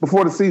for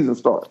before the season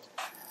starts.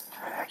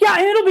 Yeah,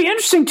 and it'll be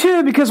interesting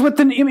too because with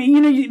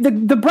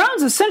the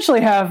Browns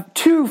essentially have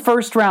 2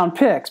 first-round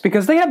picks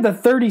because they have the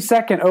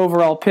 32nd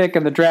overall pick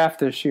in the draft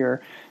this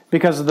year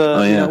because of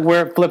the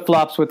where it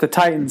flip-flops with the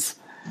Titans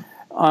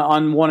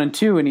on 1 and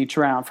 2 in each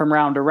round from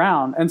round to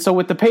round. And so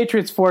with the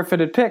Patriots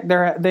forfeited pick,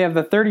 they have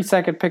the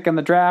 32nd pick in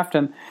the draft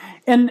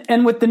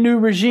and with the new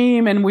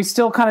regime, and we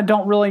still kind of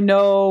don't really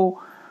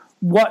know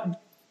what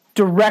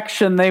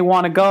direction they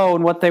want to go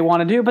and what they want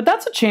to do. But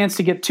that's a chance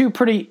to get 2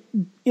 pretty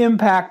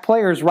impact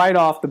players right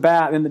off the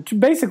bat and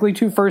basically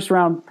 2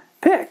 first-round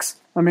picks.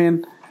 I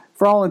mean,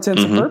 for all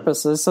intents and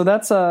purposes. So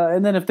that's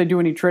and then if they do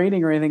any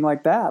trading or anything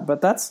like that.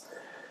 But that's,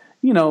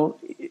 you know,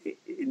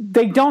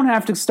 they don't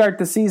have to start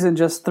the season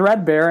just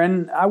threadbare.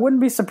 And I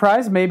wouldn't be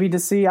surprised maybe to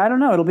see, I don't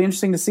know, it'll be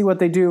interesting to see what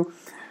they do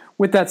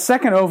with that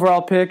 2nd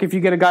overall pick. If you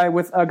get a guy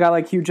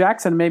like Hugh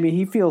Jackson, maybe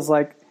he feels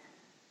like,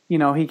 you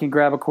know, he can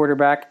grab a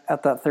quarterback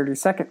at that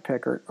 32nd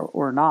pick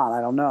or not.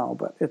 I don't know,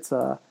 but it's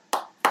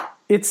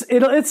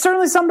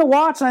certainly something to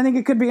watch, and I think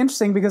it could be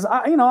interesting because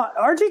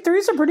RG3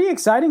 is a pretty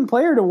exciting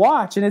player to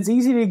watch, and it's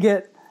easy to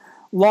get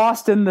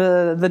lost in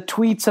the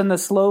tweets and the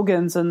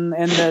slogans and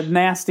the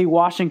nasty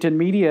Washington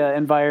media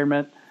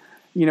environment,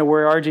 you know,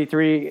 where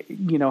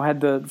RG3 you know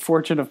had the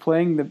fortune of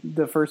playing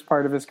the first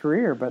part of his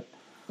career, but.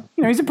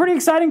 You know, he's a pretty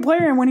exciting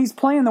player, and when he's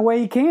playing the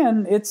way he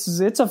can,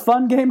 it's a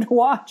fun game to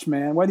watch,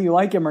 man, whether you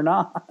like him or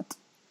not.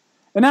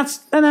 And that's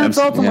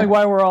ultimately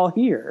why we're all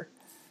here.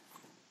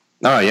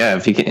 Oh yeah,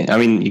 if you can, I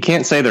mean, you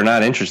can't say they're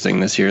not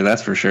interesting this year.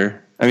 That's for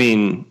sure. I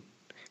mean,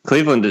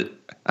 Cleveland,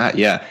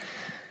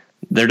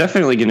 they're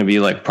definitely going to be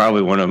like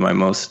probably one of my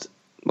most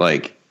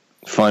like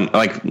fun.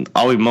 Like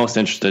I'll be most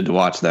interested to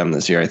watch them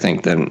this year, I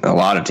think, than a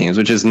lot of teams,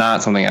 which is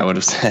not something I would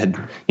have said,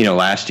 you know,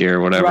 last year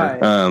or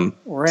whatever.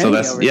 Right. So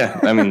that's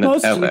I mean,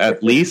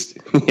 at least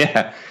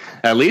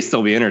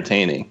they'll be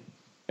entertaining.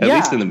 At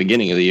least in the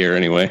beginning of the year,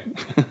 anyway.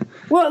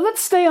 Well,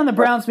 let's stay on the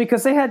Browns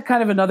because they had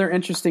kind of another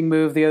interesting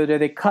move the other day.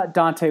 They cut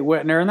Dante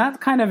Whitner, and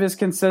that kind of is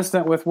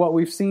consistent with what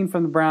we've seen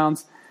from the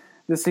Browns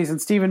this season.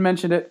 Steven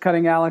mentioned it,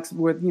 cutting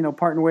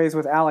parting ways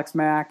with Alex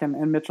Mack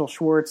and Mitchell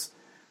Schwartz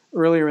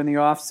earlier in the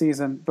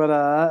offseason. But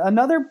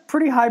another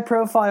pretty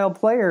high-profile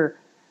player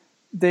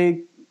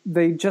they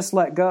they just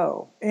let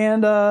go.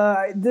 And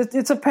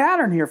it's a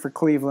pattern here for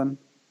Cleveland.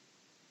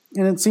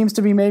 And it seems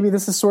to be maybe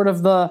this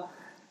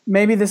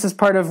is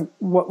part of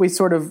what we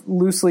sort of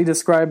loosely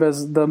describe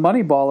as the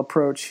Moneyball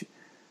approach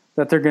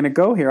that they're going to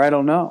go here. I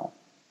don't know.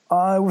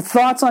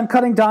 Thoughts on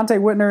cutting Dante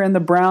Whitner and the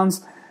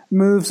Browns'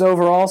 moves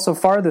overall so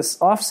far this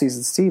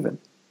offseason, Steven?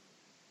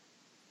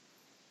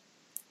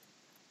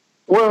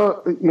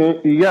 Well,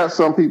 you got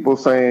some people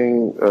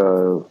saying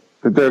that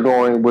they're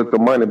going with the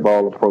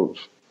Moneyball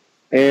approach.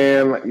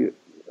 And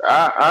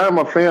I am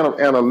a fan of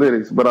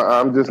analytics, but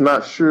I'm just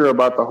not sure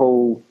about the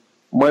whole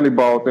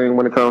Moneyball thing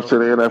when it comes to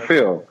the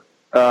NFL.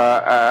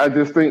 I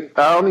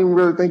don't even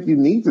really think you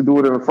need to do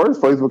it in the first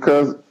place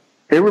because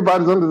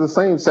everybody's under the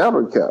same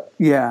salary cap.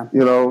 Yeah.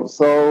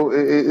 So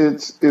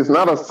it's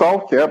not a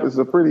soft cap. It's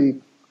a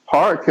pretty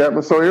hard cap.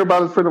 And so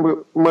everybody's pretty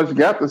much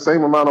got the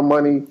same amount of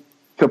money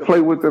to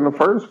play with in the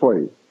first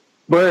place.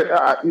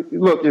 But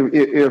look,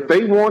 if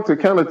they want to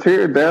kind of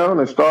tear it down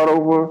and start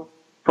over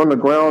from the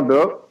ground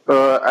up,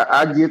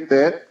 I get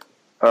that.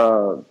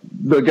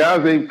 The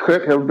guys they've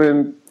cut have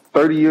been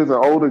 30 years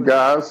and older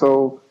guys.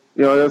 So,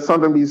 there's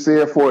something to be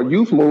said for a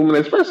youth movement,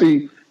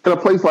 especially in a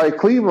place like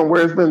Cleveland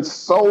where it's been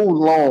so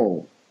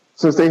long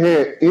since they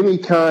had any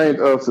kind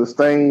of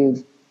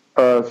sustained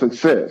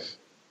success.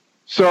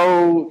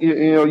 So,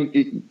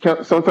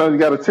 sometimes you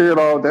got to tear it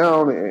all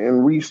down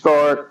and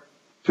restart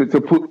to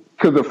put,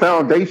 because the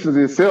foundations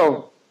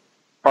itself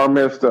are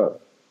messed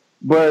up.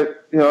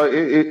 But,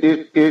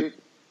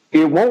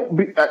 it won't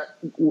be,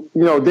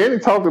 Danny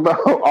talked about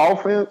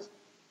offense.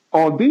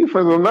 On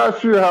defense, I'm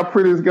not sure how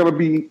pretty it's going to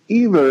be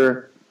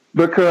either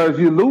because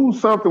you lose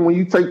something when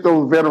you take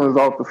those veterans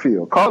off the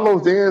field.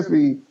 Carlos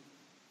Dansby,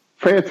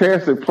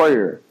 fantastic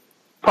player,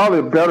 probably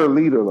a better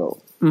leader,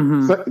 though.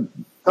 Mm-hmm.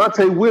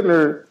 Dante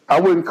Whitner, I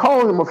wouldn't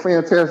call him a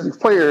fantastic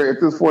player at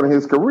this point in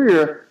his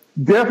career,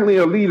 definitely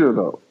a leader,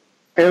 though.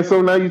 And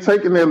so now you're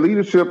taking that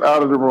leadership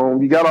out of the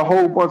room. You got a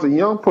whole bunch of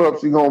young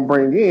pups you're going to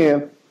bring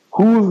in.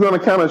 Who's going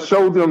to kind of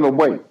show them the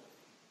way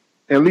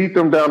and lead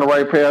them down the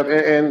right path?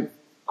 And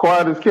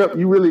quiet as kept,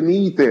 you really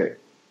need that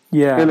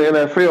in the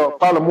NFL,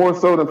 probably more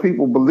so than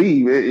people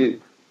believe.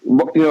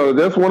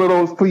 That's one of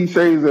those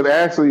cliches that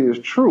actually is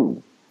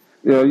true.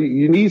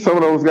 You need some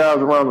of those guys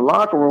around the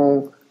locker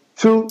room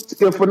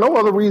if for no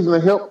other reason, to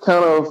help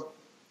kind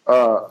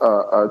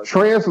of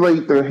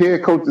translate the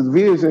head coach's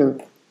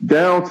vision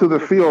down to the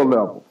field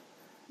level.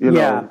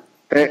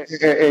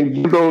 And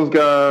give those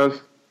guys,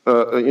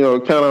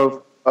 kind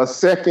of a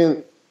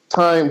second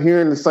time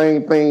hearing the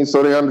same thing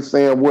so they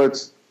understand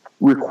what's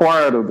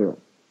required of them.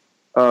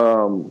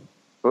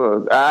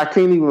 I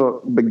can't even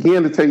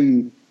begin to tell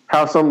you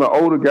how some of the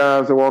older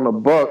guys that were on the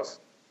Bucs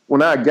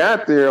when I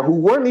got there, who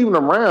weren't even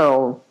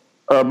around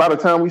by the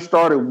time we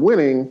started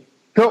winning,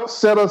 helped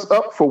set us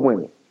up for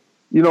winning.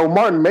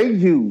 Martin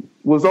Mayhew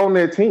was on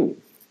that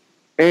team,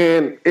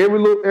 and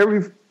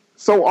every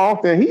so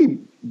often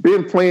he'd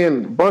been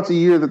playing a bunch of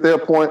years at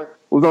that point.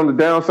 Was on the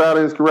downside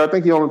of his career. I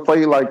think he only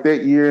played like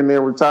that year and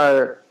then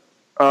retired.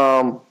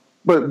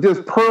 But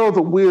just pearls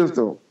of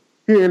wisdom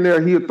here and there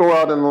he'd throw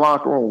out in the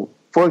locker room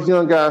for us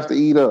young guys to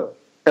eat up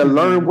and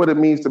learn what it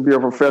means to be a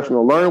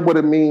professional, learn what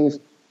it means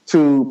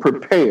to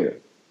prepare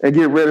and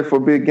get ready for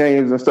big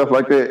games and stuff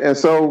like that. And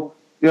so,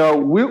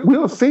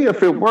 we'll see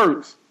if it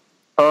works.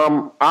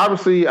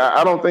 Obviously,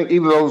 I don't think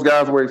either of those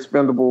guys were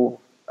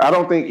expendable. I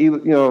don't think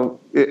either,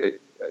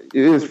 it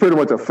is pretty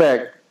much a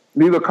fact.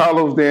 Neither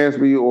Carlos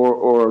Dansby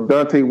or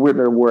Dante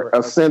Whitner were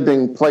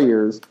ascending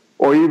players,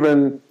 or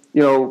even,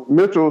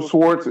 Mitchell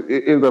Schwartz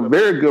is a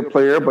very good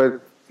player,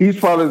 but he's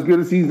probably as good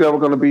as he's ever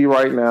going to be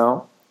right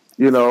now,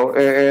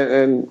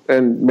 and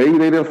maybe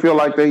they didn't feel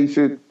like they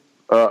should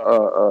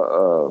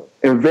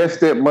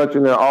invest that much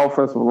in their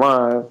offensive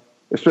line,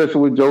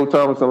 especially with Joe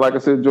Thomas and, like I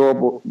said,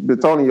 Joe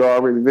Bitonio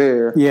already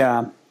there.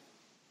 Yeah.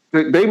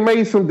 They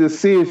made some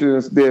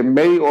decisions that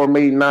may or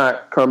may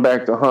not come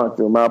back to haunt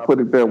them. I'll put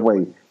it that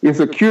way. It's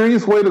a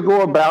curious way to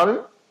go about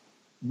it,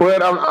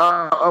 but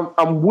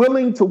I'm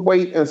willing to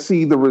wait and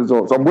see the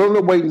results. I'm willing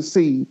to wait and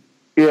see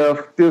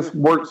if this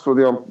works for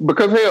them.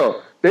 Because,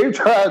 hell, they've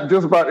tried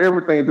just about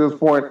everything at this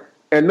point,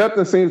 and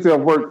nothing seems to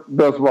have worked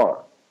thus far.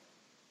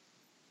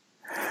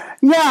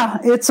 Yeah,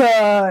 it's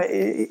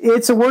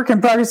a work in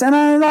progress, and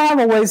they'll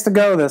have a ways to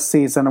go this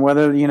season.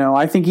 Whether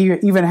I think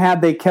even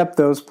had they kept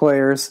those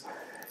players,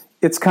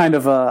 it's kind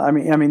of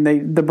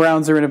the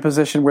Browns are in a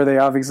position where they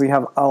obviously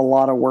have a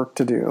lot of work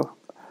to do.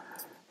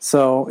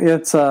 So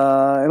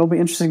it'll be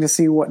interesting to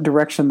see what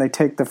direction they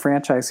take the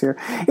franchise here.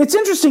 It's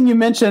interesting you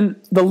mentioned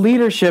the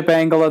leadership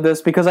angle of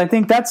this, because I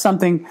think that's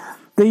something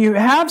that you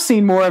have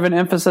seen more of an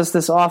emphasis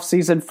this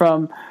offseason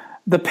from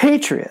the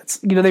Patriots.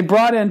 They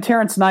brought in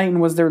Terrence Knighton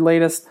was their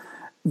latest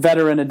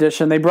veteran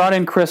addition. They brought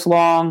in Chris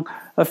Long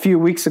a few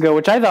weeks ago,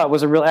 which I thought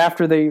was a real,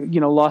 after they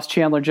lost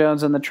Chandler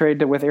Jones in the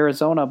trade with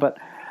Arizona. But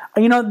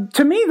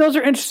to me, those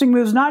are interesting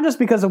moves, not just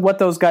because of what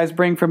those guys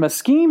bring from a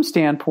scheme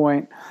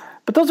standpoint,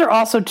 but those are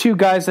also two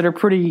guys that are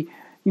pretty,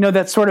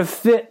 that sort of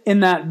fit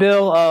in that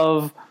bill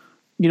of,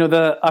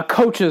 a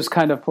coach's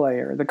kind of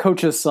player, the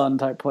coach's son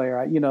type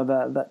player,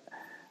 that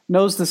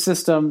knows the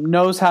system,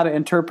 knows how to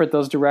interpret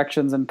those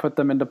directions and put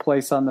them into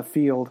place on the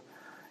field.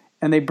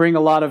 And they bring a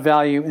lot of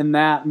value in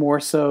that more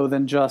so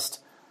than just,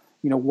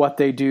 what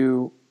they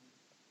do,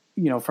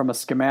 from a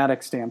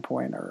schematic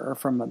standpoint or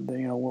from,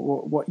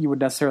 what you would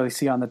necessarily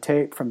see on the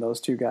tape from those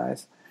two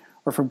guys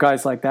or from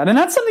guys like that. And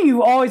that's something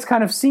you've always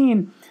kind of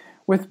seen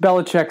with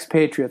Belichick's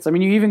Patriots. I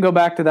mean, you even go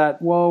back to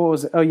that, War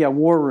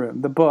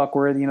Room, the book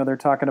where, they're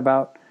talking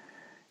about,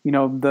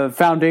 the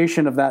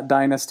foundation of that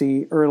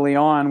dynasty early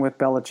on with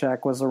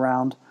Belichick was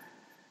around,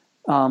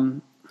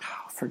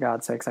 for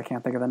God's sakes, I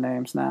can't think of the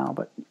names now,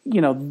 but,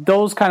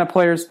 those kind of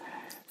players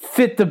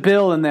fit the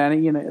bill in that,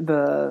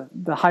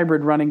 the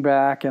hybrid running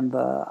back and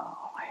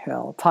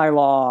Ty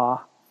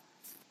Law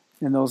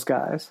and those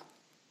guys.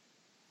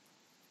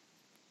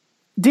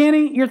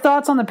 Danny, your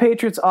thoughts on the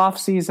Patriots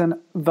offseason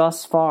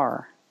thus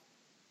far?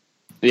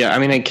 Yeah, I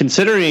mean,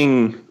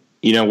 considering,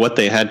 what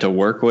they had to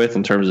work with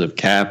in terms of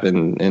cap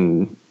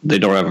and they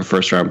don't have a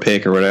first-round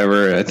pick or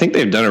whatever, I think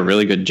they've done a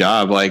really good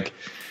job. Like,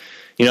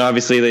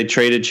 obviously they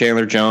traded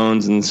Chandler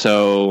Jones, and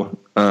so,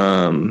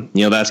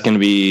 that's going to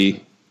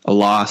be a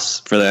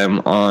loss for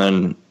them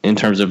in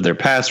terms of their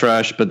pass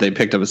rush, but they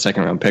picked up a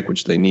second-round pick,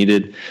 which they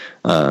needed,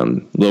 a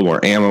little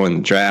more ammo in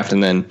the draft,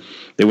 and then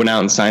they went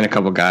out and signed a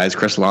couple guys,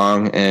 Chris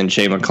Long and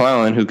Shea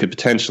McClellan, who could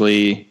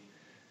potentially,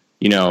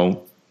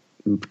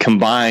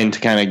 combine to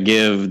kind of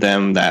give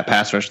them that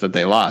pass rush that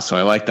they lost. So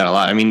I like that a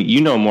lot. I mean, you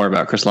know more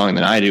about Chris Long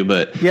than I do,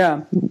 but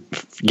yeah,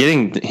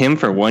 getting him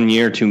for 1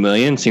 year, $2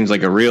 million seems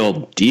like a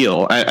real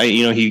deal.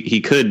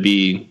 He could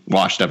be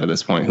washed up at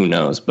this point. Who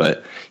knows?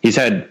 But he's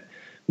had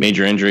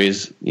major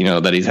injuries,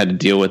 that he's had to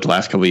deal with the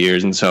last couple of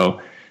years. And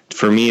so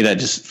for me, that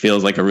just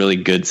feels like a really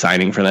good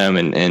signing for them.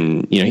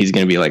 And he's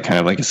going to be like kind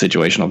of like a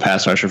situational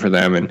pass rusher for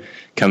them and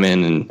come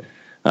in and,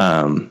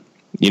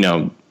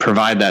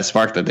 provide that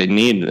spark that they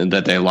need,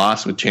 that they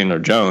lost with Chandler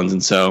Jones.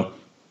 And so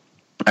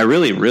I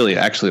really, really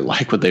actually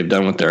like what they've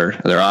done with their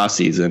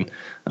offseason.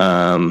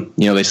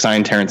 They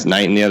signed Terrence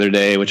Knighton the other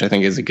day, which I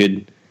think is a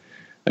good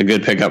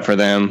pickup for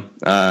them.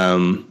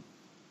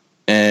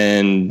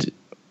 And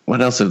what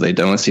else have they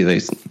done? Let's see.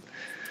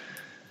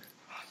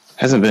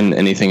 Hasn't been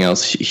anything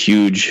else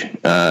huge.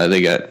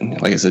 They got,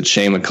 like I said,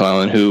 Shea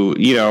McClellan, who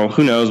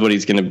knows what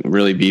he's going to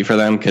really be for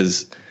them,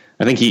 because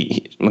I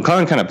think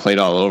McClellan kind of played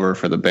all over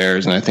for the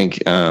Bears, and I think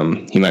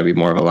he might be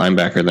more of a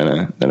linebacker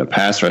than a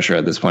pass rusher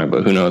at this point.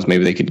 But who knows?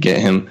 Maybe they could get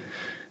him,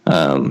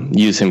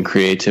 use him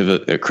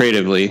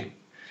creatively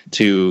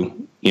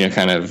to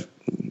kind of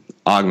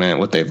augment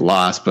what they've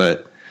lost.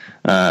 But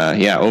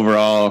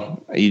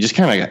overall, you just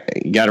kind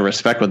of got to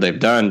respect what they've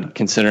done,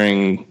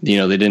 considering they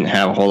didn't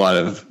have a whole lot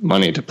of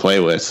money to play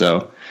with.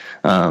 So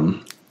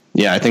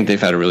I think they've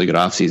had a really good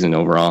offseason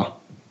overall.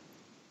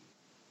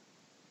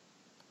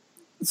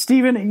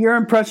 Steven, your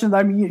impression,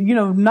 I mean,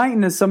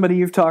 Knighton is somebody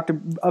you've talked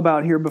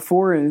about here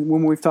before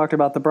when we've talked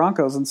about the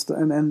Broncos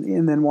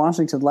and then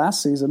Washington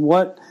last season.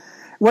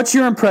 What's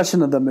your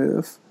impression of the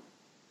move?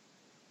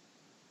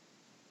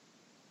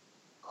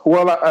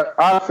 Well,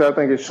 honestly, I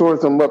think it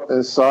shorts them up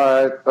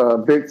inside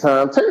big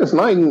time. Terrence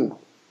Knighton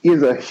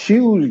is a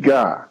huge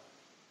guy,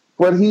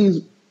 but he's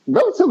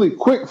relatively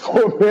quick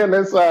for a man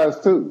that size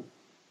too.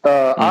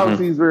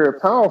 Obviously, he's very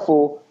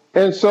powerful.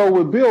 And so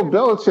with Bill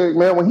Belichick,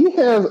 man, when he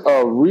has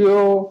a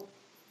real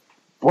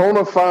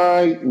bona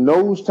fide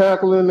nose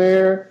tackle in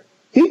there,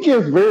 he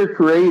gets very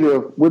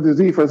creative with his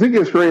defense. He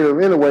gets creative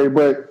anyway,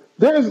 but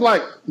there's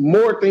like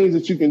more things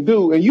that you can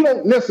do. And you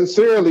don't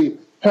necessarily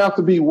have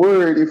to be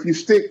worried if you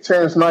stick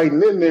Terrence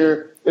Knighton in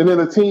there and then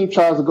the team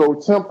tries to go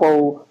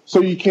tempo so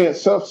you can't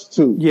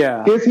substitute.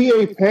 Yeah. Is he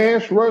a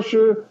pass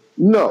rusher?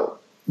 No.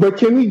 But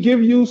can he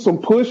give you some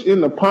push in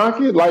the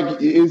pocket?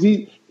 Like,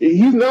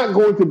 he's not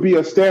going to be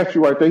a statue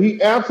right there.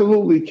 He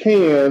absolutely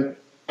can,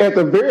 at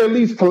the very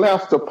least,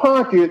 collapse the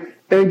pocket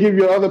and give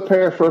your other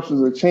pass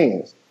rushers a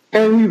chance.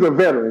 And he's a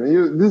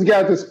veteran. This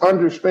guy just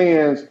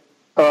understands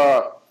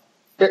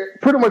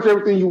pretty much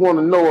everything you want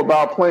to know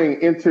about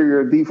playing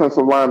interior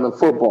defensive lineman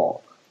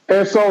football.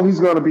 And so he's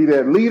going to be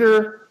that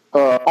leader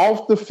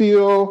off the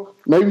field,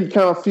 maybe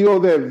kind of feel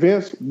that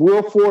Vince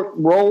Wilfork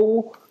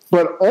role.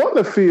 But on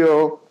the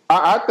field,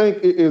 I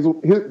think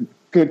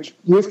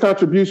his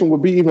contribution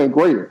would be even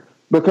greater,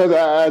 because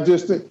I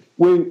just think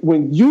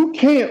when you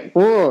can't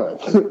run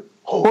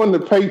on the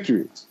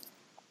Patriots,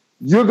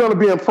 you're going to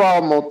be in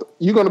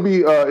you're going to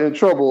be in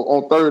trouble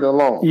on third and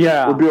long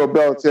with Bill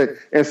Belichick.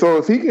 And so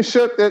if he can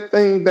shut that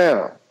thing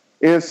down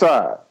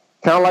inside,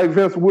 kind of like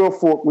Vince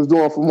Wilfork was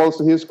doing for most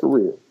of his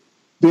career,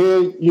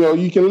 then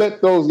you can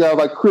let those guys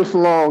like Chris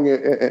Long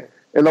and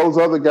those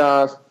other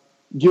guys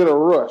get a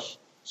rush.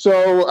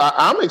 So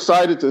I'm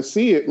excited to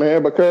see it,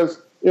 man,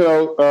 because,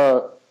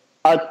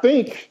 I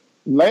think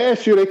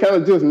last year they kind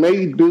of just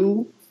made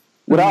do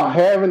without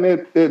having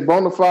that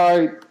bona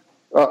fide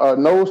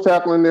nose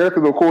tackle in there,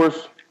 because, of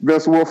course,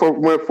 Vince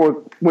Wilfork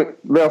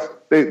left.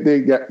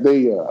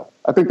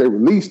 I think they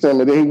released him,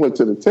 and then he went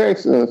to the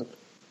Texans.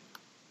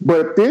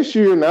 But this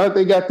year, now that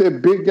they got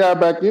that big guy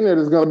back in there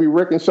that's going to be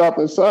wrecking shop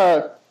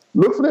inside,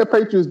 look for that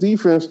Patriots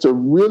defense to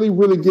really,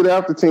 really get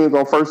after teams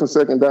on first and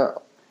second down.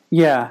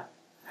 Yeah.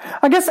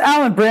 I guess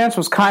Alan Branch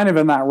was kind of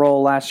in that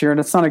role last year, and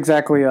it's not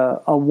exactly a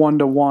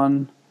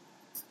one-to-one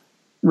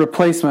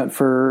replacement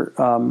for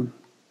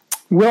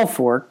Will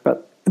Fork,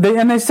 but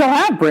they still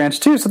have Branch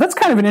too, so that's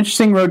kind of an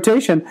interesting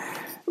rotation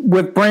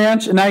with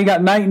Branch, and now you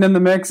got Knighton in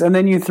the mix, and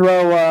then you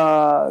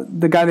throw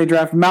the guy they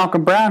drafted,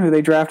 Malcolm Brown, who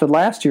they drafted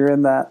last year,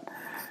 in that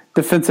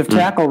defensive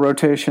tackle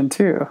rotation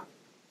too.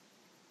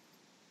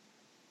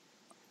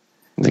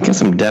 They got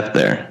some depth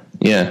there.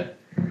 Yeah.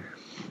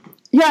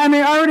 Yeah, I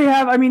mean, I already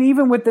have. I mean,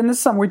 even with, and this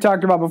is something we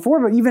talked about before,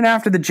 but even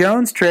after the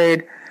Jones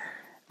trade,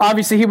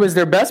 obviously he was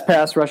their best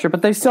pass rusher,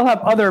 but they still have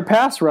other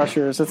pass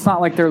rushers. It's not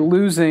like they're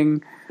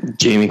losing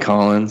Jamie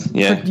Collins.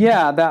 Yeah,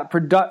 yeah.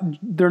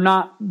 They're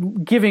not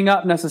giving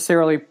up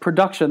necessarily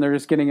production. They're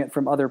just getting it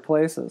from other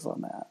places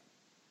on that.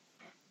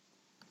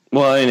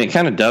 Well, and it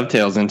kind of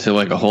dovetails into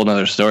like a whole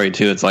nother story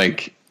too. It's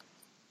like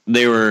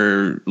they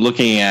were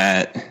looking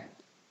at,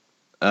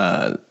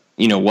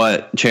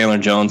 what Chandler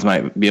Jones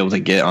might be able to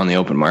get on the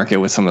open market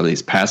with some of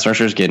these pass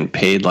rushers getting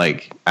paid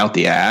like out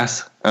the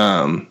ass.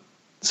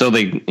 So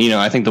they,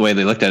 I think the way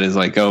they looked at it is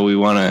like, oh, we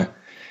want to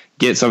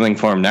get something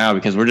for him now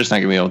because we're just not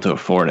going to be able to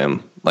afford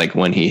him like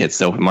when he hits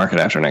the open market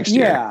after next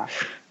year. Yeah.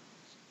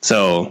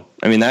 So,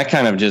 I mean, that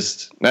kind of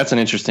that's an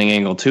interesting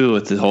angle too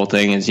with the whole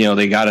thing is,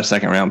 they got a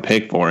second round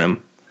pick for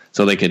him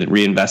so they could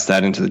reinvest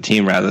that into the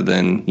team rather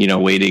than,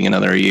 waiting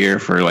another year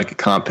for like a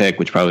comp pick,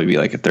 which probably be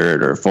like a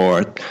third or a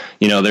fourth.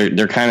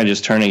 They're kind of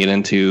just turning it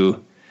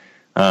into,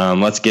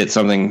 let's get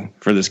something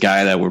for this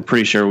guy that we're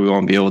pretty sure we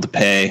won't be able to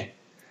pay,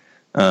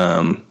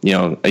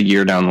 a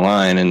year down the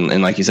line.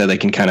 And like you said, they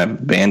can kind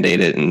of Band-Aid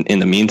it in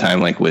the meantime,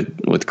 like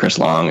with Chris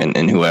Long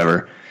and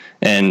whoever.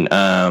 And,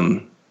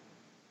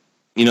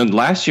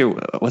 last year,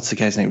 what's the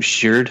guy's name?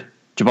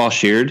 Jabal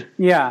Sheard.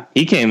 Yeah.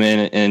 He came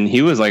in and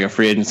he was like a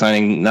free agent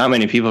signing. Not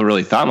many people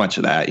really thought much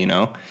of that,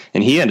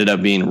 and he ended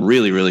up being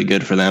really, really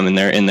good for them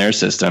in their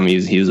system.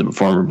 He was a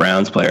former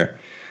Browns player.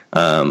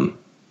 And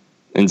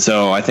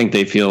so I think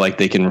they feel like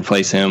they can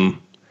replace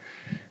him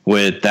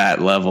with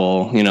that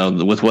level,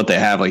 with what they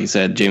have, like you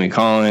said, Jamie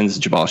Collins,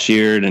 Jabal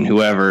Sheard, and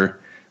whoever.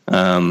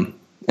 And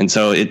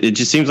so it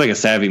just seems like a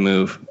savvy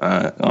move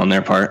on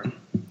their part.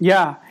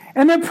 Yeah,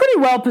 and they're pretty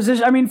well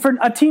positioned. I mean, for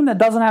a team that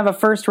doesn't have a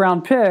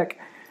first-round pick,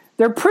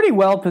 they're pretty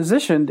well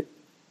positioned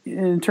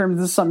in terms of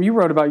this is something you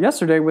wrote about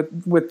yesterday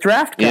with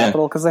draft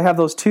capital because they have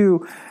those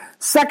 2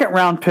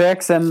 second-round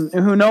picks, and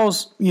who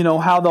knows,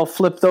 how they'll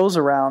flip those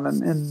around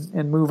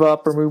and move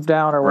up or move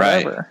down or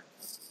whatever. Right.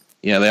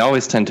 Yeah, they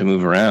always tend to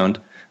move around.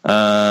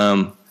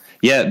 They,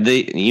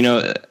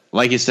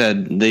 like you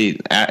said,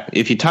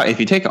 if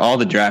you take all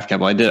the draft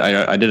capital, I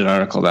did an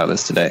article about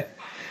this today.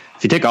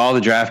 If you take all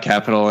the draft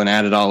capital and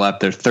add it all up,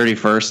 they're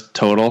 31st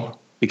total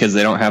because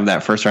they don't have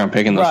that first round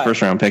pick, and those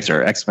first round picks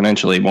are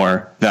exponentially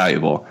more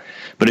valuable.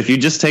 But if you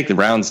just take the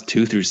rounds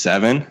 2 through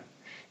 7,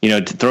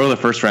 to throw the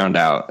first round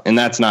out, and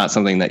that's not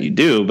something that you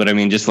do, but I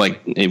mean, just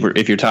like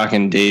if you're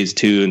talking days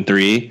 2 and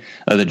 3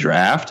 of the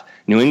draft,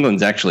 New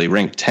England's actually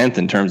ranked 10th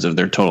in terms of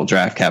their total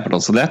draft capital.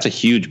 So that's a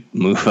huge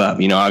move up.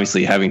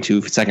 Obviously having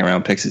 2 second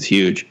round picks is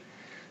huge.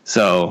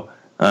 So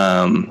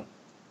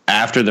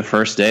after the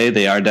first day,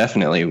 they are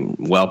definitely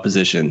well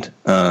positioned,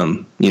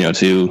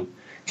 to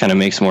kind of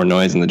make some more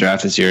noise in the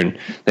draft this year. And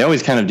they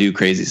always kind of do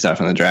crazy stuff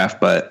in the draft,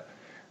 but,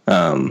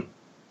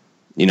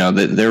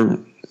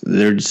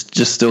 they're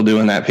just still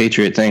doing that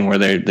Patriot thing where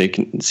they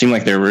can seem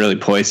like they're really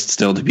poised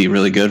still to be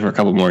really good for a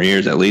couple more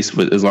years, at least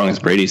as long as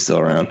Brady's still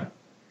around.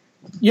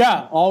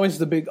 Yeah, always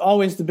the big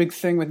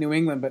thing with New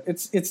England, but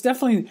it's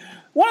definitely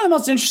one of the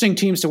most interesting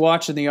teams to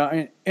watch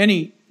in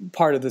any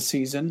part of the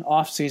season,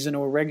 off season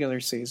or regular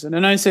season.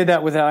 And I say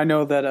that I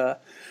know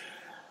that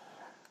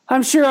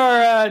I'm sure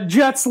our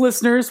Jets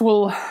listeners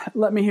will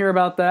let me hear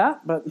about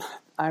that, but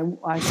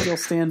I still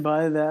stand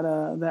by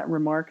that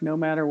remark no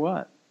matter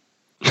what.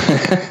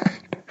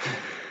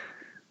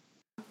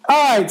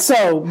 All right,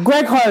 so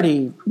Greg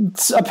Hardy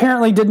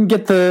apparently didn't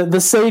get the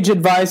sage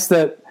advice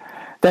that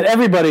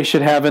everybody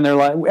should have in their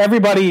life.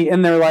 Everybody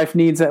in their life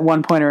needs at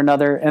one point or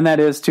another, and that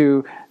is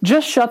to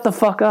just shut the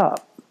fuck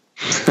up.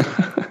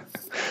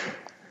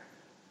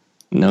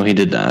 No, he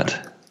did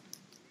not.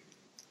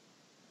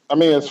 I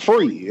mean, it's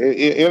free.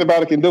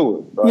 Anybody can do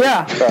it. Right?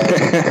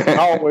 Yeah.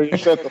 Always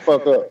shut the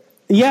fuck up.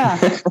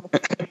 Yeah.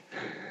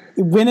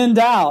 When in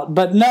doubt.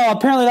 But no,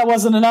 apparently that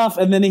wasn't enough.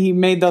 And then he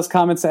made those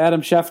comments to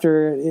Adam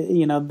Schefter,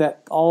 I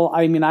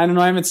don't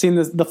know, I haven't seen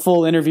the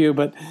full interview,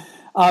 but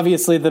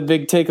obviously the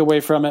big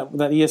takeaway from it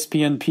that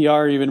ESPN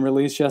PR even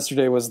released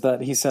yesterday was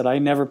that he said,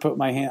 I've never put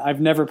my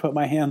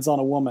hands on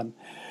a woman.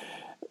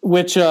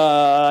 Which,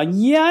 I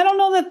don't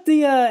know that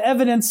the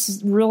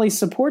evidence really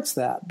supports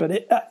that.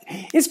 But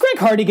is Greg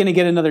Hardy going to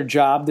get another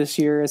job this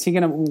year? Is he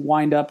going to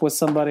wind up with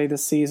somebody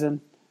this season?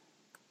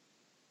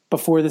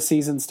 Before the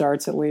season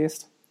starts, at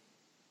least?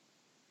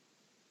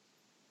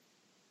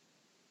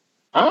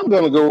 I'm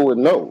going to go with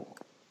no.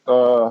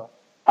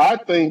 I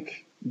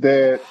think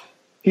that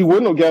he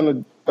wouldn't have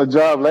gotten a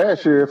job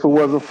last year if it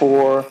wasn't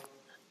for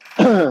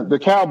the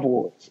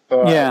Cowboys.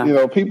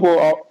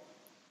 People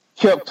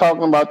kept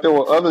talking about there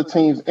were other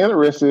teams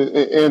interested,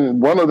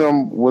 and one of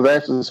them was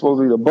actually supposed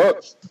to be the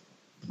Bucks.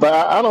 But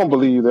I don't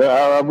believe that.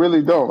 I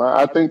really don't.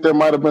 I think there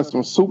might have been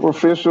some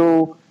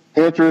superficial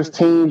interest,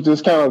 teams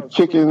just kind of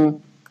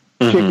kicking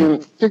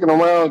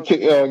around,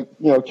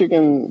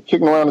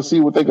 kicking around to see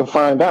what they can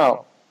find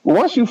out. But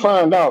once you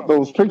find out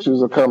those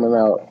pictures are coming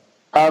out,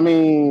 I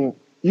mean,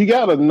 you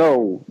got to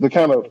know the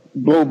kind of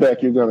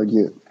blowback you're going to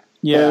get.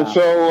 Yeah. And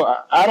so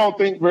I don't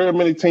think very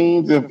many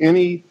teams, if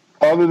any,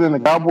 other than the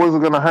Cowboys, are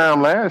going to hire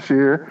him last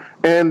year.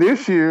 And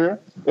this year,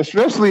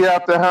 especially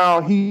after how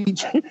he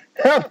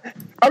 –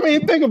 I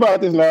mean, think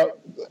about this now.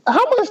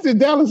 How much did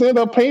Dallas end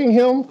up paying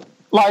him?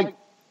 Like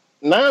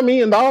 $9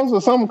 million or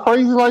something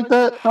crazy like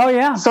that? Oh,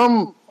 yeah.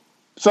 Some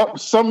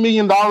 $1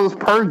 million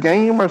per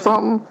game or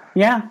something?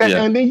 Yeah.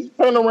 And then you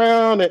turn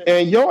around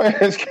and your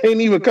ass can't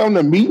even come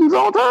to meetings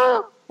on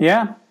time?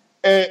 Yeah.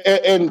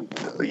 And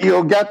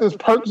got this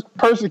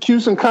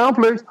persecution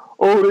complex,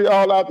 or they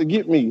all out to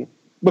get me.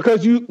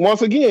 Because you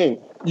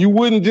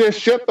wouldn't just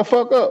shut the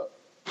fuck up.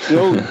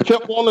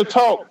 Kept wanting to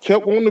talk,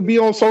 kept wanting to be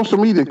on social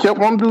media, kept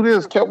wanting to do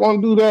this, kept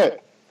wanting to do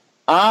that.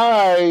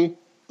 I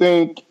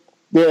think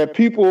that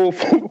people,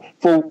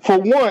 for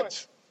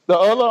once, the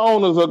other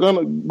owners are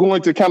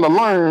going to kind of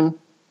learn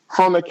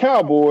from the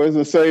Cowboys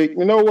and say,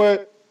 you know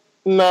what?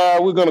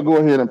 Nah, we're going to go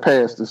ahead and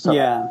pass this time.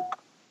 Yeah.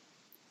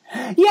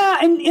 Yeah,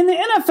 and in the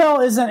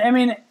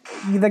NFL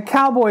the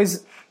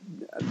Cowboys,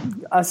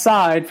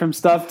 aside from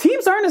stuff,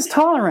 teams aren't as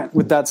tolerant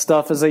with that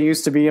stuff as they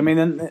used to be. I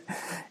mean,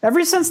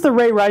 ever since the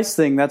Ray Rice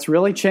thing, that's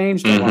really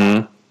changed a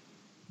lot.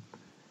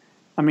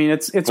 I mean,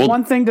 it's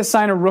one thing to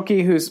sign a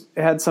rookie who's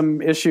had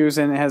some issues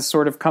and has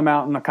sort of come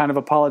out and kind of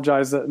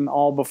apologized and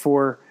all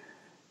before,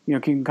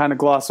 can kind of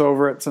gloss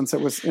over it since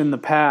it was in the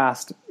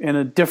past in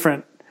a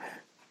different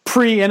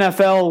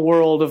pre-NFL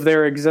world of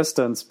their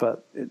existence.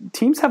 But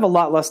teams have a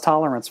lot less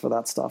tolerance for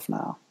that stuff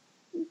now,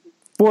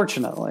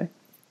 fortunately.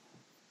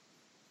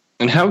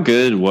 And how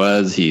good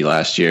was he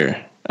last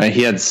year?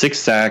 He had 6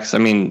 sacks. I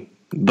mean,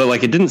 but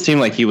it didn't seem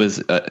like he was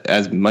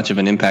as much of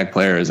an impact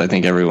player as I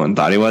think everyone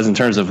thought he was in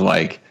terms of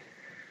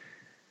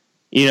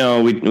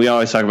we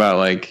always talk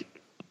about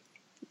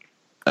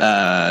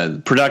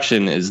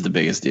production is the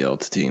biggest deal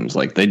to teams.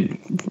 They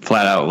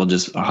flat out will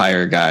just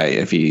hire a guy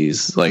if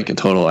he's a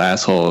total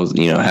asshole,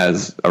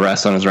 has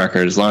arrests on his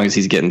record. As long as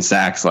he's getting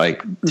sacks,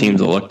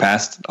 teams will look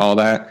past all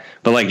that.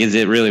 But is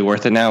it really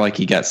worth it now?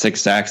 He got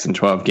 6 sacks in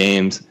 12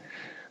 games.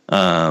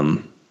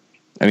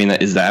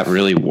 Is that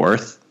really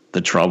worth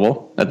the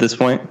trouble at this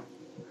point?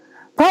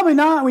 Probably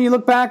not. When you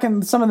look back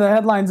and some of the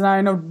headlines, and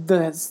I know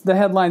the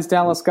headlines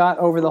Dallas got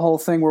over the whole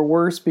thing were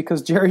worse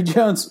because Jerry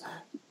Jones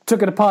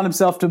took it upon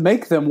himself to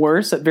make them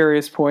worse at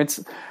various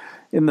points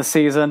in the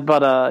season.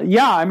 But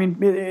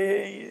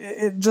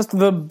it just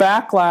the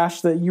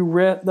backlash that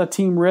the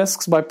team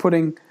risks by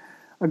putting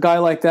a guy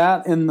like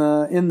that in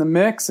the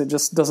mix, it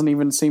just doesn't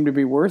even seem to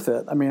be worth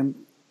it. I mean,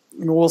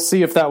 we'll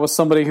see if that was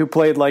somebody who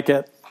played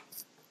at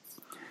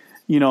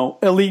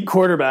elite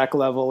quarterback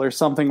level or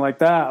something like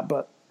that.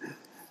 But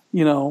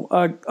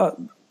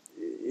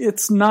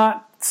it's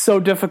not so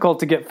difficult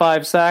to get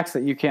 5 sacks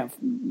that you can't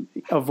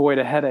avoid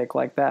a headache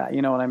like that.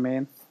 You know what I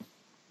mean?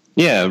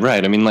 Yeah,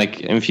 right. I mean,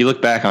 if you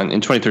look back in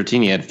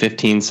 2013, he had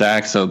 15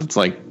 sacks. So it's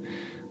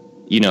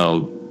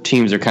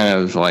teams are kind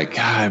of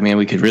God, man,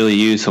 we could really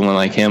use someone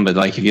like him. But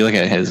if you look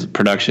at his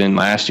production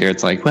last year,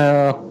 it's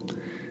well,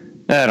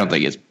 I don't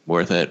think it's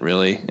worth it,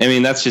 really. I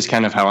mean, that's just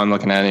kind of how I'm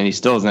looking at it. And he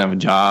still doesn't have a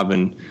job.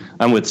 And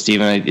I'm with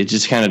Steven. It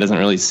just kind of doesn't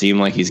really seem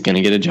like he's going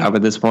to get a job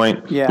at this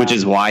point, which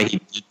is why he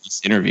did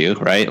this interview,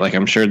 right?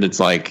 I'm sure that's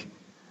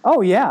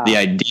oh, yeah. The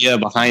idea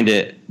behind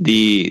it,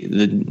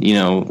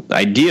 the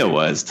idea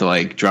was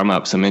to drum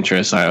up some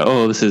interest.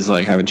 This is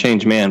I'm a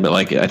changed man. But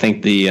I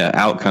think the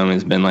outcome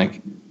has been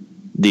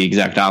the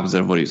exact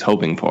opposite of what he was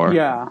hoping for.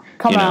 Yeah.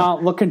 Come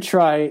out, look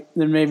contrite,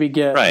 then maybe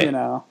get, right.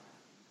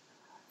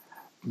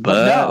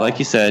 But no. Like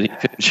you said, he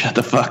couldn't shut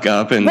the fuck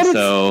up, and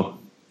so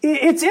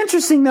it's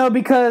interesting though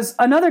because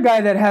another guy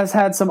that has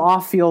had some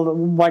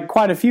off-field,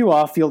 quite a few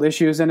off-field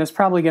issues, and is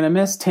probably going to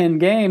miss 10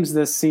 games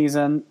this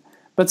season,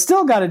 but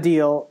still got a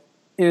deal,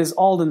 is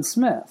Aldon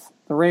Smith.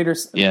 The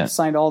Raiders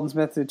signed Aldon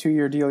Smith to a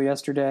 2-year deal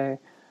yesterday,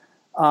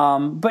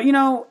 but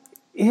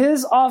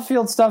his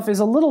off-field stuff is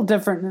a little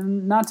different.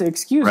 Not to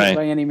excuse it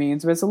by any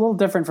means, but it's a little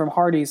different from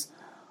Hardy's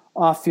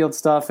off-field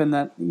stuff in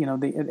that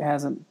it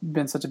hasn't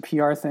been such a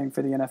PR thing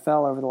for the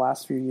NFL over the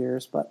last few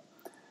years. But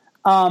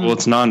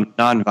it's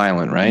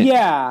non-violent, right?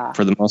 Yeah,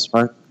 for the most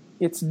part,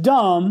 it's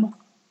dumb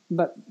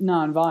but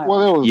non-violent.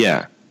 Well,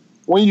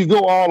 when you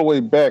go all the way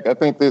back, I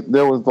think that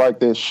there was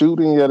that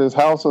shooting at his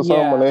house or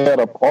something. And they had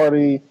a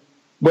party,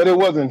 but it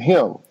wasn't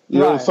him. It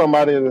was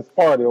somebody at his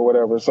party or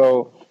whatever.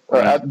 So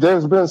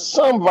there's been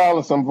some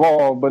violence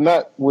involved, but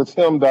not with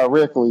him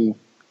directly.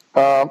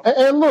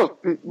 And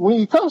look, when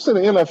it comes to the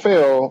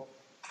NFL,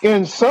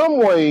 in some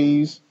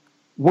ways,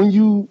 when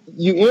you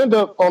end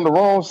up on the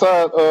wrong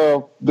side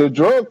of the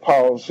drug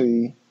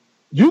policy,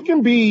 you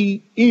can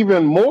be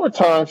even more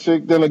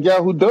toxic than a guy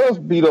who does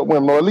beat up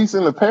women, or at least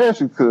in the past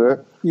you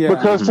could. Yeah.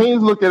 Because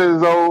teams look at it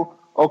as though,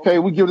 okay,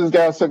 we give this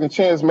guy a second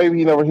chance. Maybe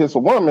he never hits a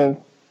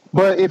woman.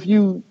 But if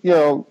you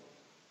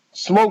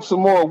smoke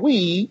some more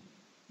weed,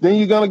 then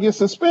you're going to get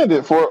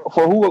suspended for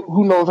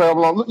who knows how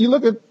long. You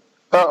look at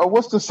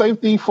what's the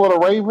safety for the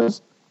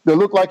Ravens that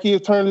looked like he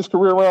had turned his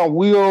career around,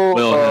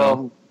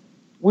 Will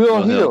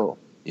Hill.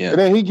 Yeah. And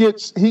then he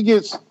gets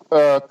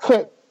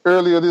cut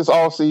earlier this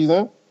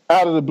offseason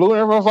out of the blue,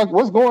 and everyone's like,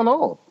 what's going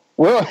on?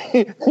 Well,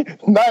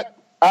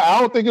 I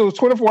don't think it was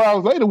 24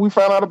 hours later we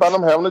found out about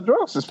him having a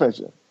drug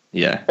suspension.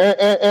 Yeah.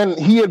 And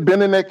he had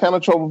been in that kind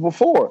of trouble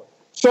before.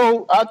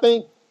 So I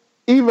think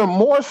even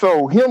more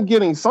so, him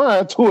getting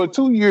signed to a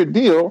 2-year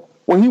deal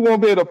when he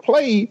won't be able to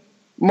play,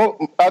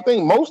 I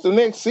think, most of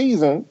next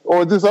season,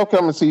 or this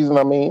upcoming season,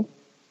 I mean,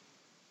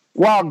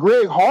 while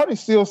Greg Hardy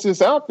still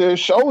sits out there,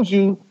 shows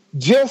you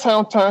just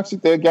how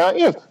toxic that guy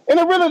is. And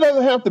it really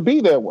doesn't have to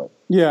be that way.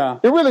 Yeah.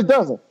 It really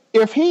doesn't.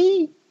 If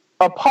he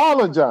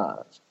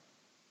apologized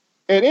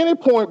at any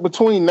point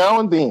between now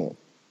and then,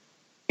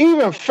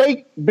 even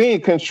fake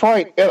being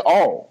contrite at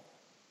all,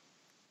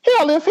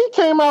 hell, if he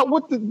came out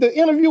with the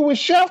interview with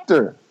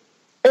Schefter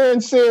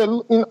and said,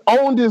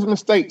 owned his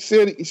mistake,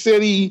 said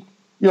he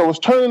was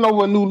turning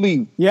over a new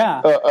leaf,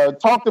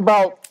 talked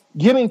about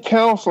getting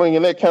counseling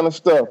and that kind of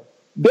stuff,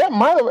 that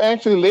might have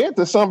actually led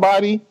to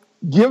somebody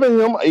giving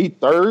him a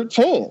third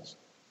chance.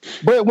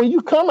 But when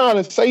you come out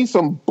and say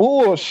some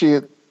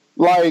bullshit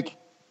like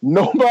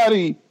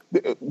nobody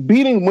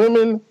beating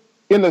women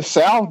in the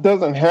South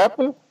doesn't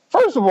happen,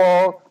 first of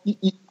all,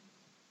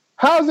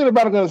 how is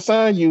anybody going to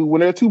sign you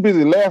when they're too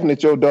busy laughing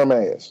at your dumb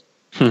ass?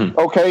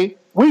 Okay?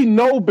 We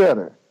know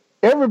better.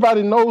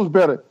 Everybody knows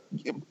better.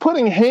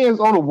 Putting hands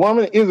on a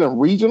woman isn't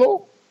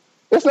regional.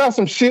 It's not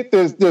some shit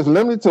that's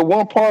limited to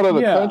one part of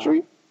the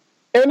country.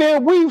 And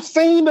then we've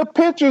seen the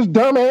pictures,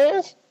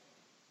 dumbass.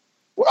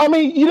 I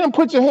mean, you didn't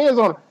put your hands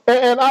on it.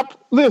 And I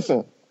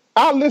listened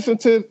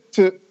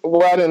to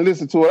I didn't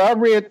listen to it. I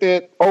read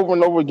that over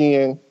and over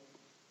again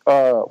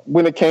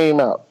when it came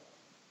out.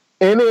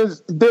 And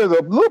there's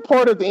a little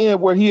part at the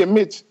end where he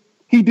admits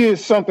he did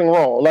something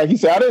wrong. Like he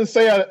said, I didn't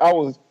say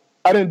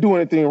I didn't do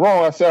anything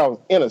wrong. I said I was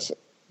innocent.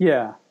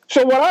 Yeah.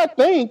 So what I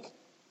think,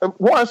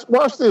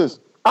 watch this.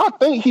 I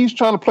think he's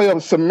trying to play a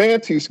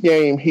semantics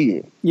game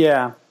here.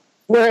 Yeah.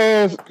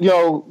 Whereas,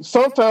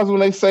 sometimes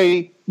when they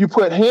say you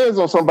put hands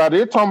on somebody,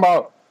 they're talking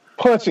about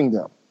punching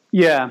them.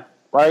 Yeah.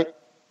 Right?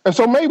 And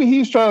so maybe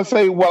he's trying to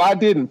say, well, I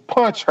didn't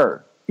punch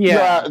her.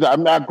 Yeah.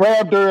 I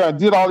grabbed her, I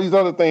did all these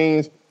other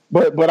things,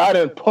 but I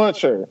didn't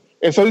punch her.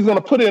 And so he's going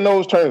to put it in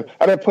those terms.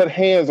 I didn't put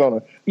hands on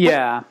her.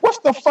 Yeah. What's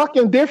the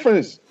fucking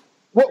difference?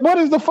 What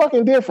is the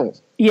fucking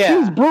difference?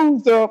 Yeah. She's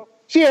bruised up.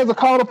 She has to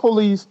call the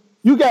police.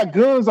 You got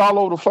guns all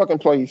over the fucking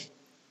place.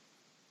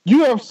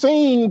 You have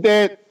seen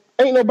that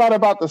ain't nobody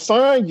about to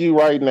sign you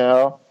right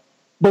now,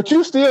 but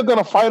you still going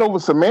to fight over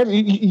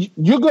semantics.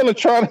 You're going to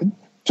try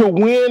to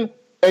win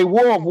a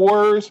war of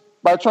words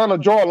by trying to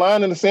draw a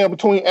line in the sand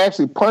between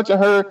actually punching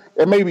her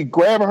and maybe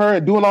grabbing her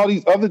and doing all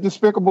these other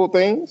despicable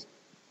things.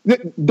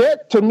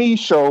 That to me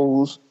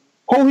shows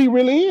who he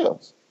really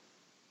is.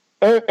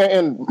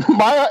 And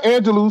Maya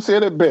Angelou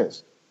said it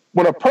best.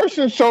 When a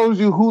person shows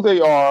you who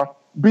they are,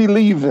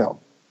 believe them.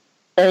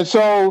 And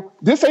so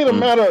this ain't a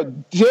matter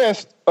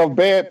just of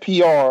bad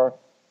PR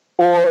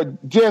or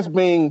just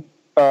being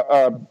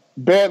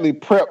badly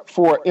prepped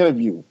for an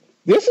interview.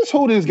 This is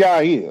who this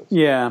guy is.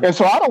 Yeah. And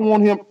so I don't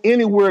want him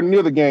anywhere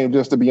near the game,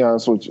 just to be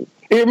honest with you.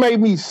 It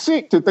made me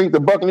sick to think the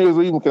Buccaneers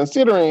were even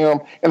considering him.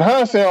 In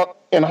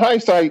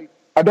hindsight,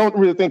 I don't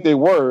really think they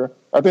were.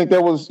 I think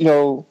that was,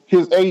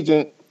 his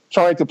agent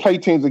trying to play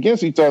teams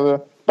against each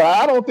other. But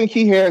I don't think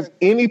he has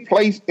any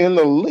place in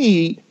the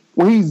league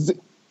when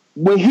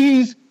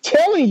he's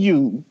telling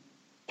you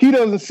he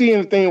doesn't see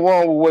anything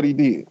wrong with what he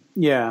did.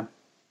 Yeah.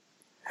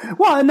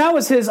 Well, and that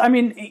was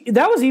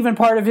that was even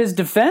part of his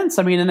defense.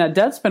 I mean, in that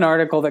Deadspin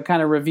article that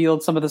kind of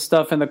revealed some of the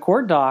stuff in the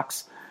court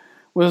docs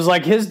was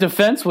like his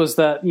defense was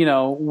that,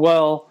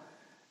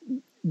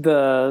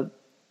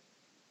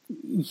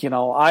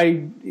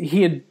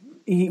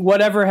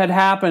 whatever had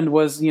happened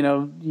was,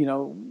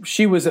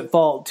 she was at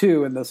fault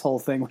too in this whole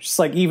thing, which is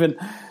like even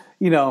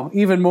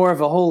more of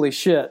a holy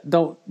shit.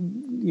 Don't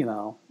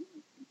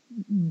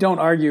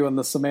argue on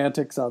the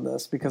semantics on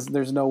this because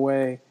there's no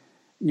way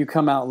you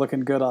come out looking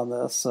good on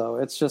this. So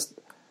it's just,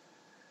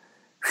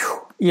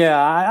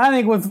 I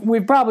think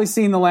we've probably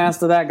seen the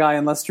last of that guy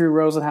unless Drew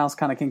Rosenhaus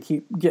kind of can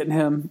keep getting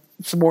him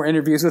some more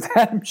interviews with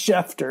Adam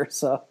Schefter.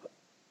 So,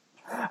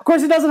 of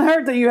course, it doesn't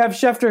hurt that you have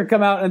Schefter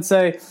come out and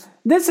say,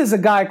 this is a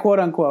guy, quote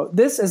unquote,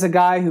 this is a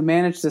guy who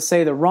managed to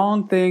say the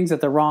wrong things at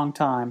the wrong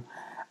time.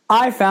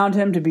 I found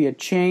him to be a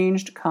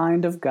changed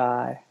kind of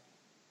guy.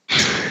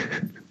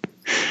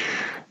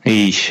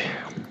 Eesh.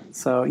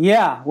 So,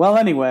 well,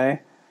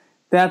 anyway,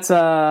 that's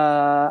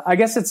I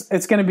guess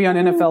it's going to be on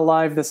NFL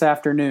Live this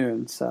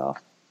afternoon, so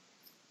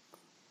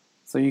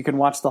you can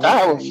watch the whole I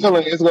have a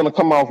feeling it's going to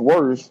come off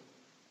worse.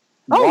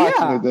 Oh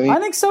yeah, I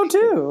think so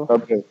too.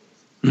 Okay.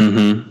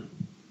 Mm-hmm.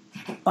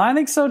 I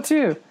think so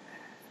too.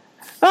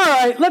 All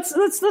right, let's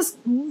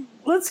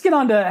get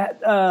on to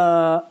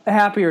a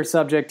happier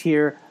subject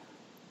here.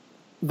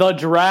 The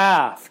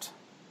draft.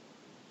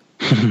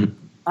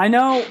 I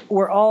know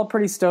we're all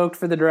pretty stoked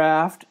for the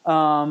draft,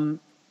 and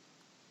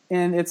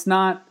it's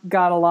not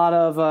got a lot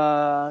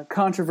of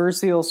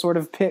controversial sort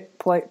of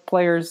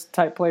players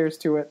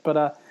to it. But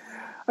I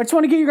just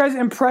want to get you guys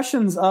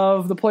impressions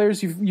of the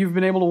players you've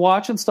been able to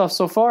watch and stuff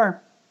so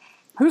far.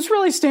 Who's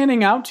really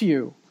standing out to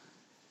you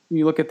when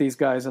you look at these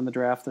guys in the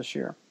draft this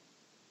year?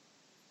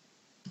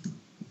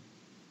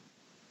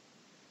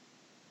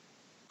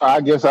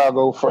 I guess I'll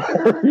go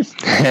first.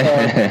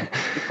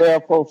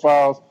 Draft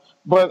profiles.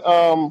 But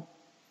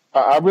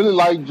I really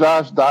like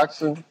Josh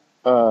Doxson.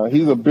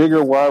 He's a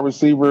bigger wide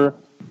receiver,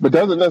 but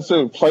doesn't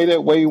necessarily play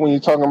that way when you're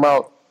talking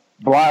about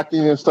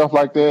blocking and stuff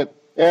like that.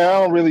 And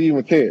I don't really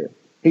even care.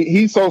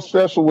 He's so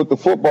special with the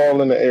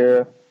football in the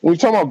air. When you're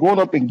talking about going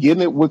up and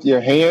getting it with your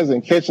hands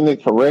and catching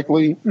it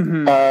correctly,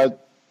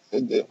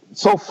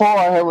 so far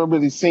I haven't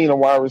really seen a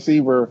wide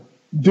receiver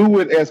do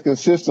it as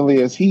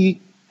consistently as he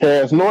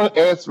has, nor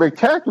as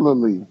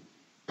spectacularly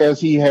as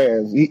he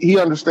has. He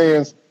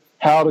understands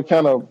how to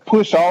kind of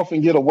push off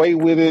and get away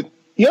with it.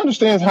 He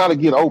understands how to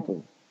get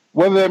open,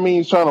 whether that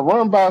means trying to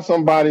run by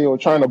somebody or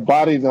trying to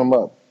body them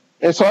up.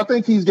 And so I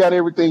think he's got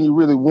everything you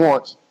really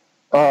want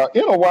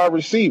in a wide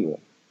receiver.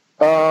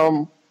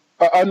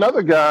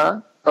 Another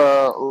guy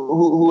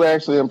who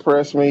actually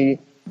impressed me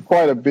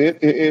quite a bit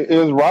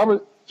is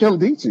Robert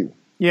Kimdichie.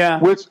 Yeah.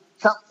 Which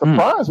kind of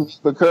surprised me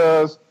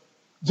because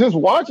just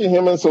watching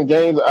him in some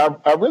games,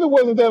 I really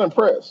wasn't that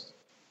impressed.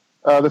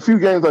 The few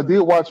games I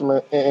did watch him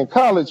in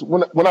college,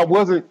 when I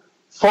wasn't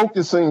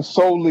focusing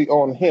solely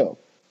on him.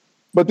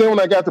 But then when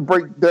I got to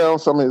break down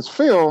some of his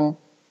film,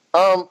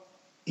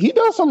 he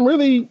does some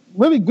really,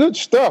 really good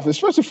stuff,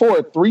 especially for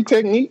a 3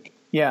 technique.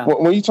 Yeah.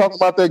 When you talk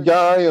about that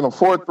guy in a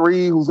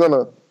 4-3 who's going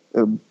to,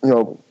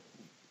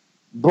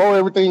 blow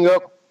everything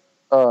up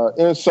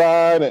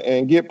inside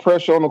and get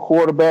pressure on the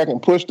quarterback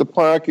and push the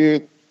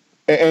pocket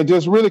and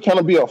just really kind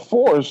of be a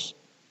force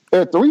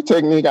at 3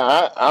 technique,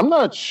 I'm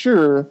not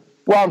sure.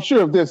 Well, I'm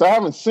sure of this. I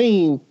haven't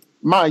seen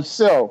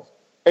myself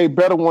a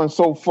better one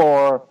so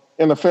far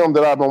in the film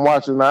that I've been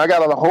watching. Now, I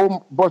got a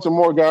whole bunch of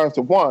more guys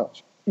to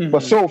watch. Mm-hmm.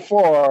 But so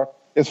far,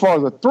 as far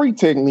as a 3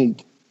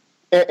 technique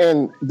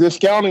and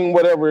discounting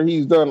whatever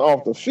he's done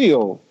off the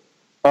field,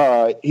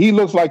 he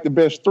looks like the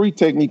best 3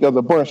 technique of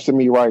the bunch to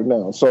me right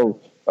now. So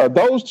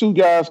those 2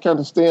 guys kind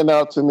of stand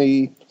out to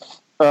me.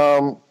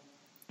 I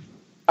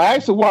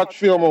actually watch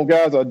film on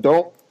guys I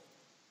don't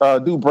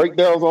do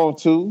breakdowns on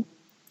too,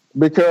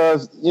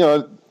 because,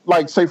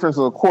 like say for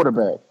instance, a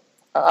quarterback.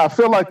 I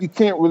feel like you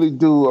can't really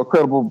do a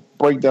credible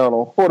breakdown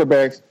on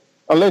quarterbacks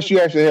unless you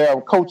actually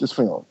have coaches'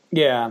 film.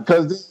 Yeah.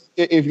 Because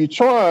if you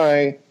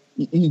try,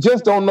 you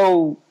just don't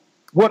know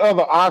what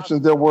other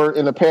options there were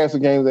in the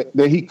passing game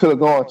that he could have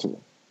gone to.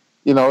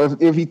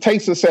 If he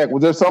takes a sack,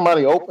 was there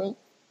somebody open?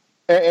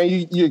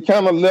 And you're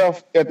kind of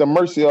left at the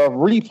mercy of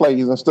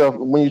replays and stuff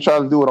when you try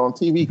to do it on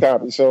TV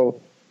copy.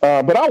 So,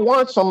 but I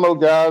watched some of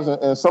those guys,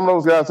 and some of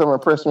those guys have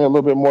impressed me a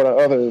little bit more than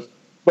others.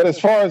 But as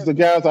far as the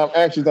guys I've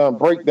actually done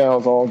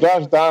breakdowns on,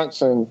 Josh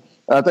Doxson,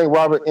 and I think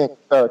Robert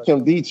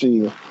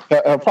Kimdichie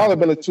have probably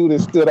been the 2 that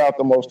stood out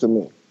the most to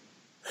me.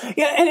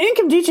 Yeah, and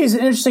Nkemdichie is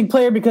an interesting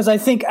player because I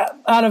think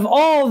out of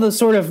all the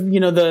sort of,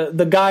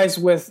 the guys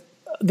with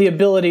the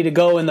ability to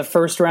go in the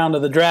first round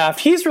of the draft,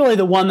 he's really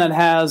the one that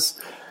has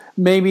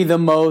maybe the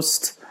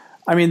most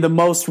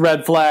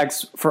red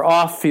flags for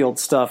off-field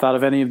stuff out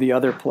of any of the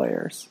other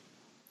players.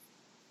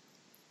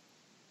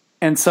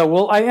 And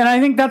so I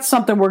think that's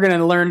something we're going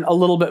to learn a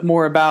little bit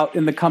more about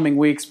in the coming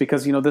weeks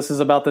because, this is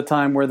about the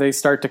time where they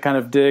start to kind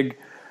of dig.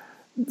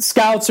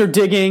 Scouts are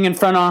digging and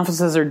front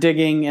offices are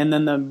digging, and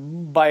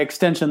then by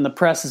extension, the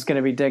press is going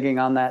to be digging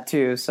on that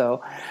too.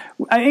 So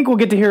I think we'll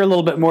get to hear a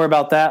little bit more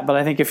about that, but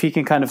I think if he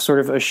can kind of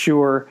sort of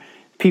assure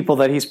people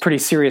that he's pretty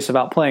serious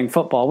about playing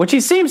football, which he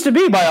seems to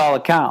be by all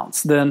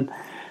accounts, then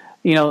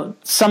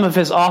some of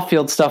his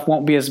off-field stuff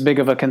won't be as big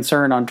of a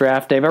concern on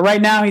draft day. But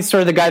right now, he's sort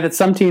of the guy that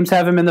some teams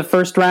have him in the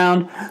first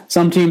round.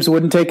 Some teams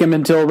wouldn't take him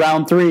until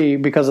round 3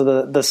 because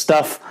of the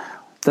stuff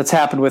that's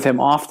happened with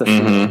him off the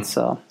field. Mm-hmm.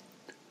 So,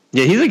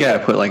 yeah, he's a guy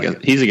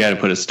to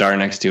put a star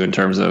next to in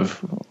terms of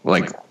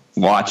like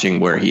watching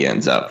where he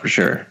ends up for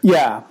sure.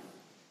 Yeah,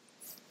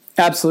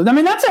 absolutely. I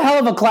mean, that's a hell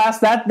of a class.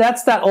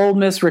 That's that Ole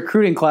Miss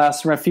recruiting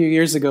class from a few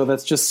years ago.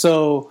 That's just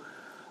so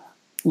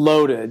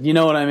loaded. You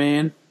know what I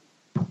mean?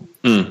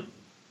 Mm.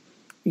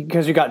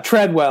 Because you got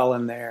Treadwell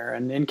in there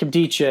and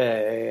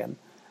Nkemdichie and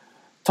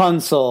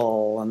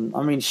Tunsil and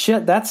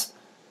that's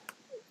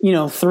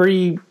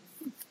 3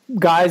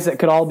 guys that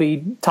could all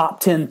be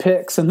top 10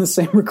 picks in the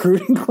same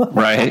recruiting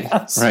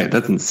class. Right,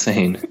 that's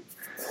insane.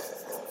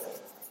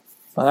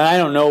 I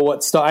don't know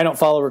what star. I don't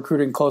follow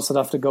recruiting close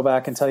enough to go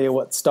back and tell you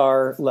what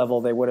star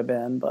level they would have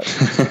been. But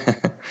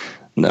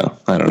no,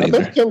 I don't either.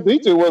 I think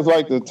Kimdichie was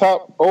like the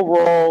top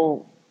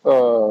overall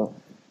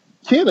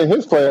kid in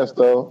his class,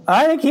 though.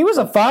 I think he was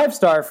a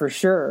 5-star for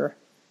sure.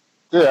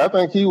 Yeah, I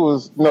think he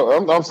was. No,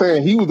 I'm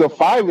saying he was the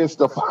 5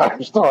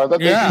 stars. I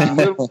think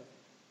he was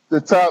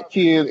the top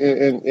kid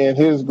in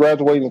his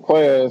graduating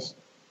class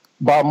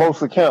by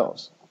most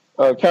accounts.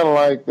 Kind of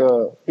like,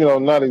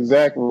 not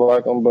exactly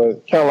like him,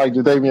 but kind of like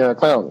Jadeveon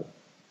Clowney.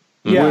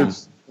 Yeah. Which,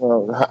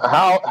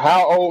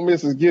 how Ole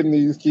Miss is getting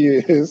these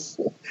kids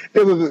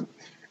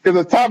is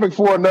a topic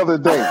for another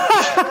day.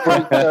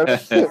 But,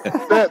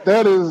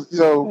 that is,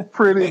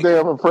 pretty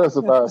damn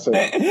impressive, I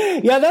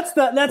say. Yeah,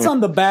 that's on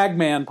the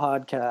Bagman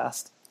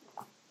podcast.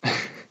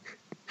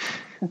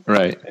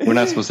 Right. We're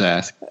not supposed to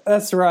ask.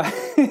 That's right.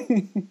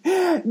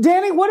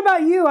 Danny, what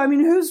about you? I mean,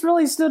 who's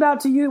really stood out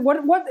to you?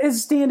 What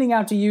is standing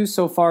out to you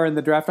so far in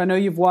the draft? I know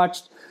you've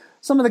watched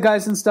some of the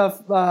guys and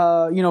stuff,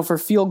 for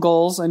field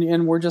goals,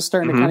 and we're just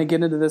starting to kind of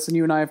get into this, and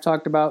you and I have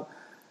talked about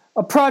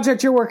a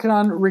project you're working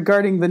on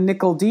regarding the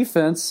nickel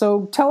defense.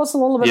 So tell us a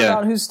little bit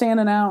about who's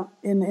standing out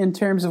in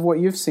terms of what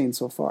you've seen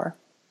so far.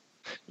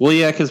 Well,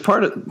 yeah, because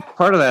part of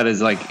that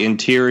is like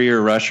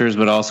interior rushers,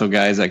 but also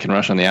guys that can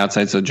rush on the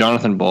outside. So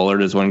Jonathan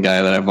Bullard is one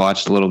guy that I've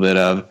watched a little bit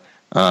of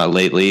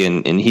lately,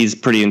 and he's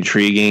pretty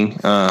intriguing.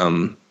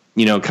 Kind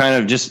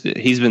of just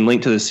he's been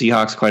linked to the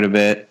Seahawks quite a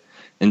bit,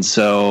 and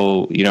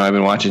so I've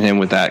been watching him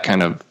with that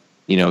kind of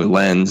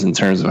lens in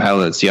terms of how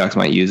the Seahawks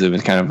might use him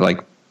as kind of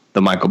like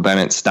the Michael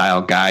Bennett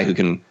style guy who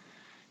can.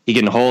 He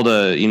can hold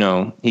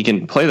he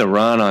can play the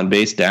run on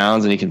base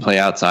downs and he can play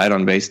outside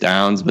on base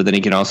downs, but then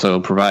he can also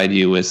provide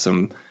you with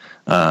some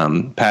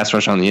pass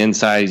rush on the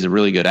inside. He's a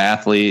really good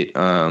athlete.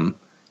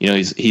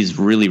 He's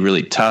really,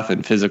 really tough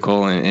and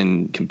physical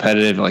and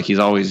competitive. Like he's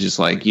always just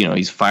like,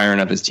 he's firing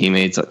up his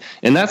teammates.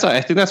 And I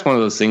think that's one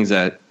of those things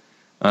that,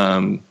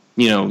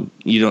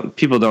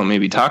 people don't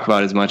maybe talk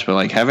about as much, but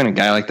like having a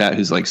guy like that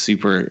who's like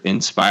super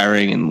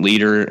inspiring and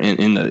leader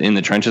in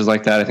the trenches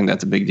like that, I think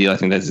that's a big deal. I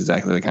think that's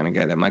exactly the kind of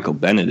guy that Michael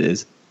Bennett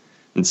is.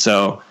 And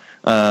so,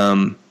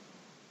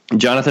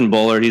 Jonathan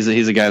Bullard, he's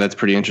a guy that's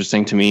pretty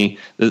interesting to me.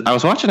 I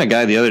was watching a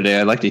guy the other day.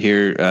 I'd like to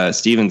hear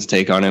Steven's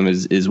take on him.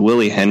 Is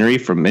Willie Henry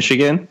from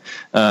Michigan?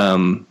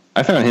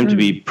 I found him to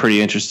be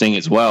pretty interesting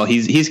as well.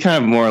 He's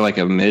kind of more like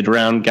a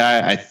mid-round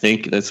guy. I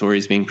think that's where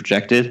he's being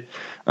projected.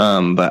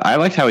 But I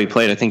liked how he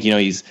played. I think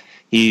he's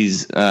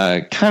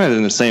kind of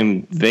in the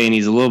same vein.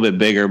 He's a little bit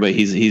bigger, but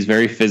he's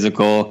very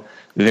physical,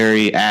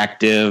 very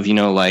active.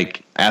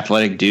 Like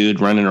athletic dude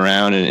running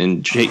around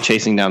and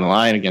chasing down the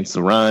line against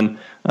the run.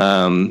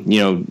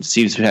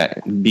 Seems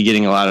to be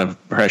getting a lot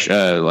of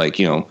pressure.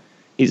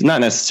 He's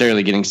not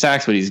necessarily getting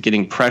sacks, but he's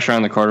getting pressure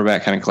on the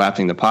quarterback, kind of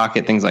collapsing the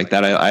pocket, things like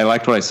that. I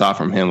liked what I saw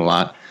from him a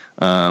lot.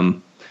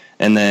 And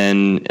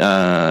then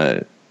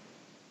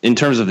in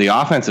terms of the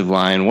offensive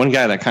line, one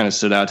guy that kind of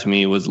stood out to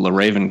me was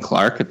LaRaven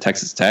Clark at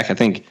Texas Tech. I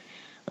think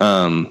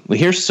we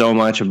hear so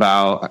much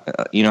about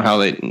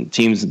how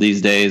teams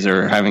these days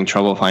are having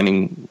trouble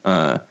finding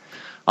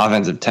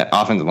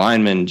offensive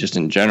linemen just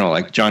in general.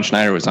 Like John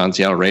Schneider was on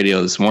Seattle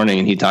radio this morning,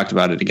 and he talked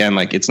about it again.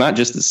 Like it's not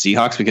just the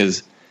Seahawks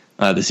because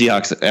the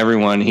Seahawks,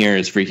 everyone here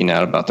is freaking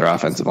out about their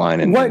offensive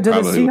line. And what, do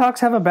the Seahawks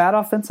have a bad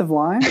offensive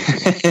line?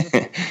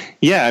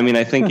 Yeah, I mean,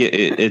 I think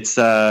it's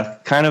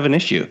kind of an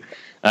issue.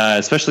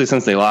 Especially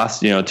since they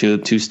lost,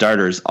 two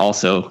starters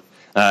also,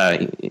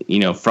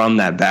 from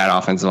that bad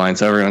offensive line.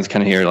 So everyone's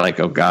kind of here like,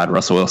 oh God,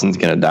 Russell Wilson's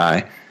going to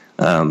die.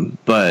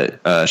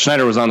 But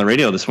Schneider was on the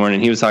radio this morning.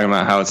 He was talking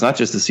about how it's not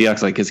just the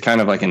Seahawks. Like it's kind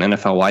of like an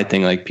NFL wide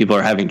thing. Like people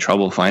are having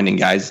trouble finding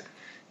guys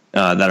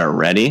that are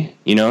ready,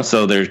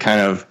 so they're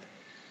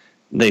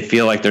they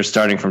feel like they're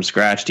starting from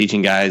scratch,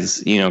 teaching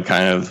guys,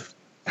 kind of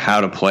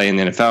how to play in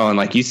the NFL. And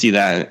like you see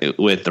that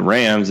with the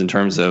Rams in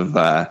terms of,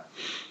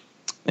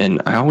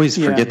 and I always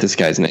forget this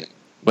guy's name.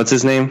 What's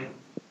his name?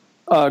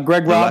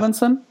 Greg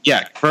Robinson?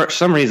 Yeah, for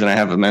some reason I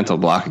have a mental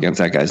block against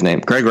that guy's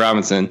name. Greg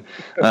Robinson.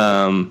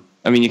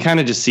 I mean, you kind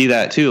of just see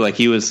that too. Like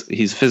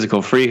he's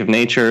physical freak of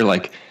nature,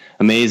 like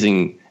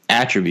amazing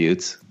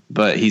attributes,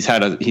 but he's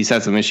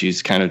had some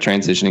issues kind of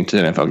transitioning to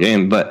the NFL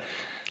game. But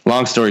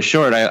long story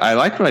short, I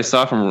liked what I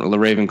saw from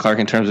LaRaven Clark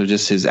in terms of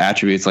just his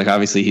attributes. Like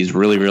obviously he's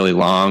really, really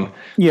long.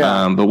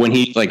 Yeah. But when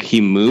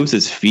he moves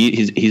his feet,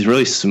 he's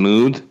really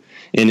smooth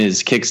in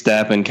his kick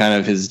step and kind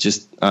of his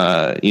just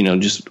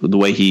the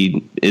way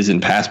he is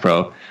in pass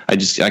pro.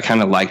 I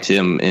kind of liked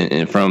him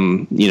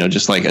from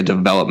just like a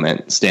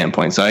development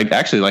standpoint. So I'd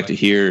actually like to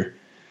hear.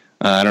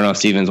 I don't know if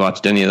Steven's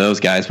watched any of those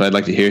guys, but I'd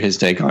like to hear his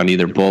take on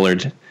either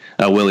Bullard,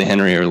 Willie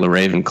Henry, or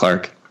LaRaven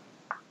Clark.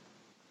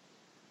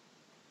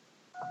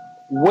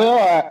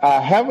 Well, I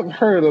haven't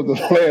heard of the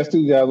last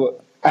two guys.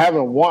 I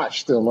haven't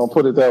watched them. I'll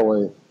put it that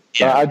way.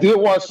 Yeah. I did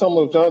watch some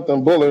of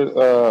Jonathan Bullard.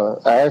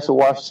 I actually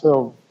watched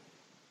him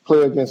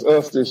play against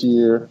us this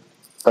year,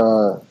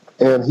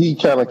 and he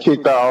kind of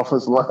kicked our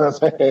offensive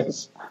line's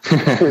ass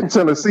in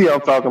Tennessee.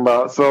 I'm talking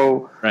about.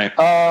 So, right.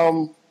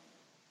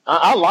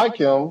 I like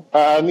him.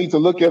 I need to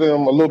look at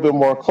him a little bit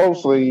more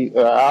closely.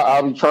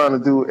 I'll be trying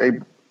to do a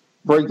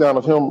breakdown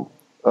of him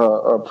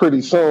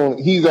pretty soon.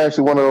 He's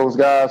actually one of those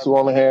guys who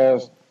only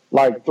has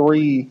like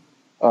 3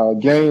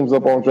 games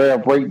up on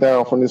Draft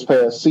Breakdown from this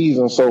past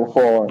season so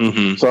far.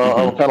 Mm-hmm. So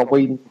I'm kind of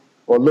waiting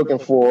or looking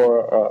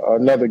for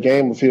another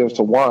game of his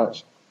to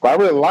watch. But I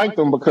really liked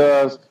him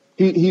because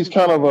he's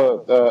kind of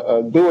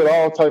a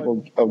do-it-all type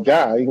of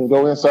guy. He can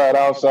go inside,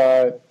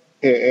 outside,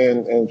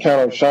 and kind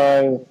of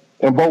shine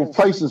in both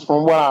places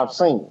from what I've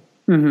seen.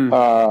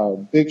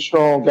 Mm-hmm. Big,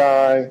 strong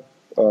guy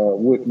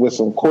with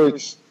some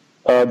quicks.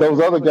 Those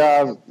other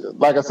guys,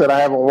 like I said, I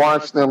haven't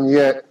watched them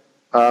yet.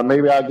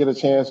 Maybe I'll get a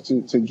chance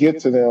to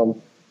get to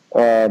them,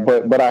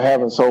 but I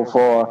haven't so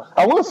far.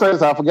 I will say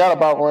this, I forgot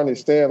about Ronnie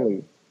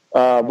Stanley.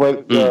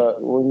 But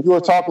when you were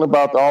talking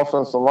about the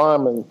offensive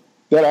lineman,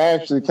 that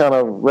actually kind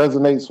of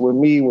resonates with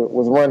me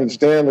with Ronnie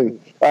Stanley.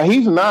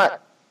 He's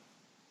not,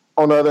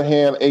 on the other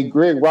hand, a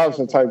Greg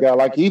Robinson type guy.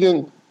 Like, he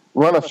didn't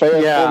run a fast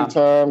 40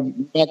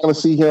 time. You're not going to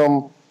see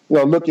him,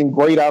 looking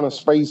great out in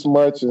space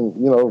much and,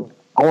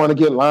 going to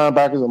get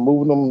linebackers and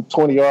moving them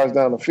 20 yards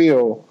down the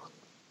field.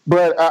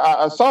 But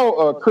I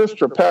saw Chris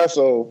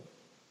Trapasso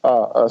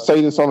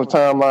say this on the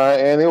timeline,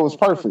 and it was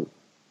perfect.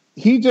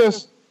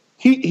 He's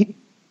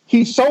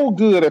so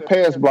good at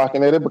pass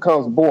blocking that it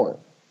becomes boring.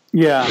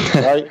 Yeah.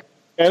 Right?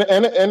 And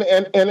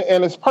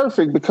it's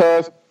perfect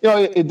because,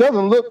 it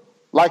doesn't look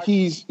like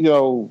he's,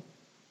 He-Man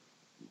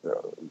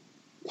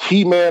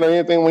or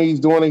anything when he's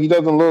doing it. He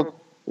doesn't look,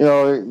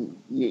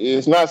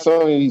 it's not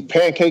something he's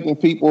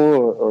pancaking people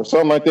or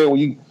something like that where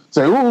you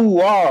say, ooh,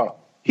 wow.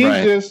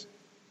 He's just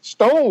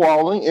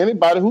stonewalling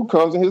anybody who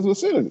comes in his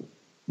vicinity.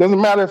 Doesn't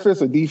matter if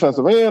it's a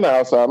defensive end,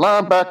 outside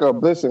linebacker, a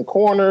blitzing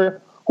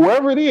corner,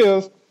 whoever it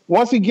is,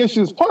 once he gets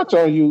his punch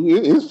on you,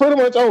 it's pretty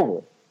much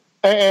over.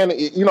 And,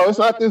 it's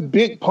not this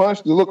big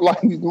punch to look like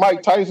he's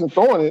Mike Tyson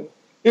throwing it.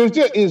 It's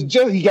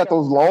just he got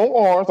those long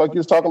arms, like you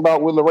was talking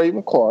about with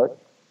LaRaven Clark,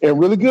 and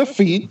really good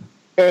feet,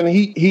 and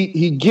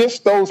he gets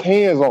those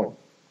hands on him.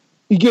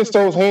 He gets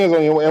those hands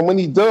on you, and when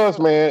he does,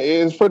 man,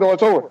 it's pretty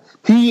much over.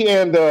 He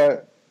and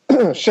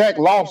Shaq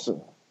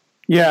Lawson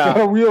had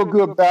a real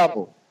good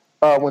battle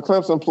when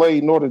Clemson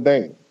played Notre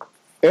Dame.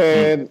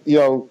 And,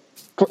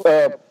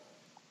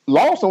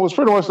 Lawson was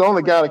pretty much the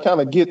only guy to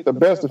kind of get the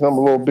best of him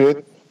a little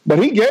bit, but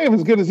he gave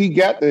as good as he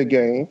got that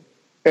game.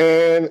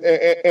 And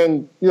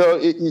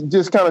it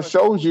just kind of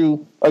shows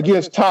you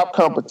against top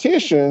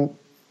competition,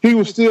 he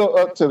was still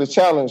up to the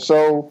challenge.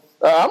 So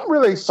I'm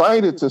really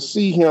excited to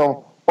see him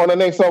on the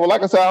next level.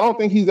 Like I said, I don't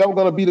think he's ever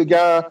going to be the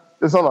guy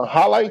that's on a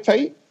highlight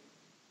tape.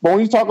 But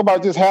when you talk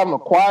about just having a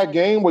quiet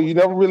game where you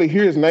never really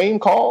hear his name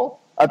called,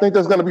 I think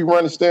that's going to be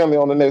Ronnie Stanley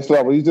on the next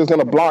level. He's just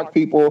going to block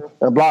people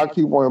and block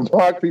people and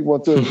block people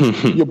until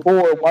you're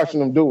bored watching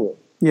them do it.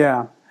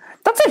 Yeah.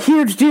 That's a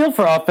huge deal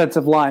for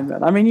offensive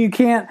linemen. I mean,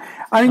 that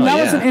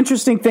was an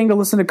interesting thing to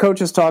listen to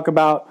coaches talk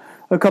about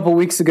a couple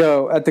weeks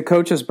ago at the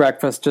coaches'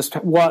 breakfast, just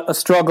what a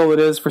struggle it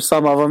is for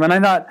some of them. And I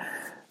thought,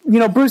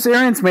 Bruce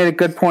Arians made a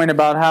good point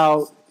about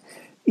how,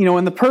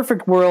 in the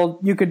perfect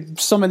world,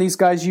 some of these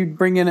guys you'd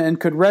bring in and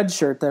could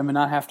redshirt them and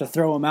not have to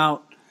throw them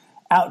out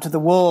to the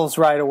wolves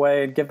right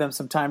away and give them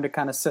some time to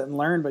kind of sit and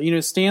learn. But,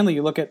 Stanley,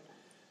 you look at,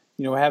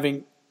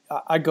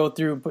 I go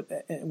through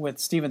with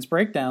Steven's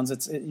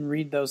breakdowns, you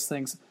read those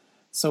things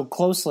so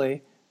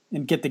closely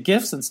and get the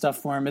gifts and stuff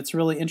for him. It's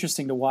really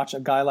interesting to watch a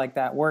guy like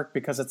that work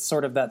because it's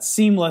sort of that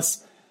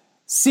seamless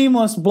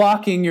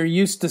blocking you're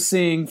used to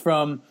seeing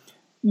from,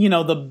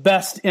 the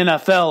best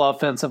NFL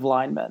offensive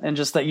linemen, and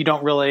just that you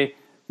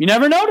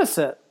never notice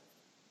it.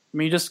 I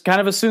mean, you just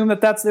kind of assume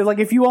that's like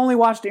if you only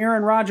watched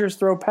Aaron Rodgers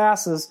throw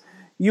passes,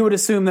 you would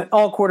assume that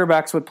all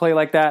quarterbacks would play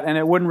like that, and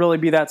it wouldn't really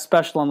be that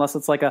special unless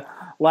it's like a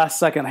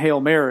last-second Hail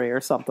Mary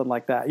or something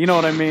like that. You know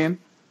what I mean?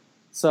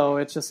 So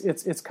it's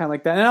kind of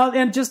like that.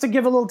 And just to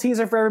give a little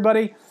teaser for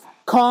everybody, Jack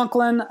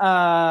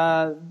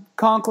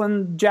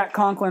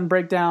Conklin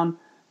breakdown,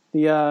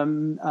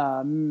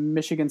 the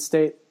Michigan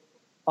State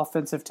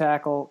offensive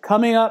tackle,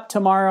 coming up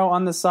tomorrow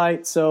on the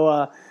site.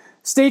 So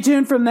stay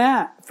tuned for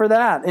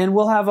that. And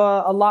we'll have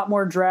a lot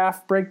more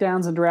draft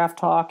breakdowns and draft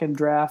talk and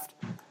draft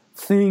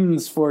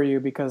things for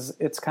you because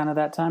it's kind of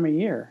that time of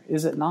year,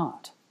 is it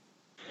not?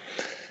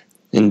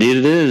 Indeed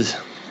it is.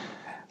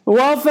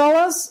 Well,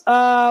 fellas,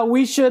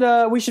 we should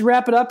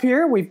wrap it up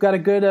here. We've got a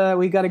good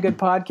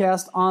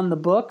podcast on the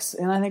books,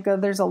 and I think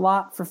there's a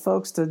lot for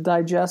folks to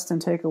digest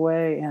and take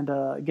away and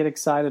get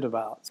excited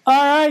about. All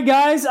right,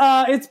 guys,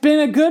 it's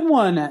been a good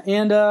one,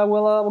 and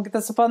we'll get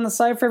this up on the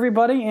site for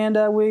everybody,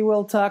 and we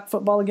will talk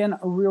football again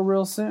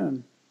real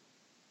soon.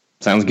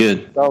 Sounds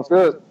good. Sounds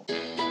good.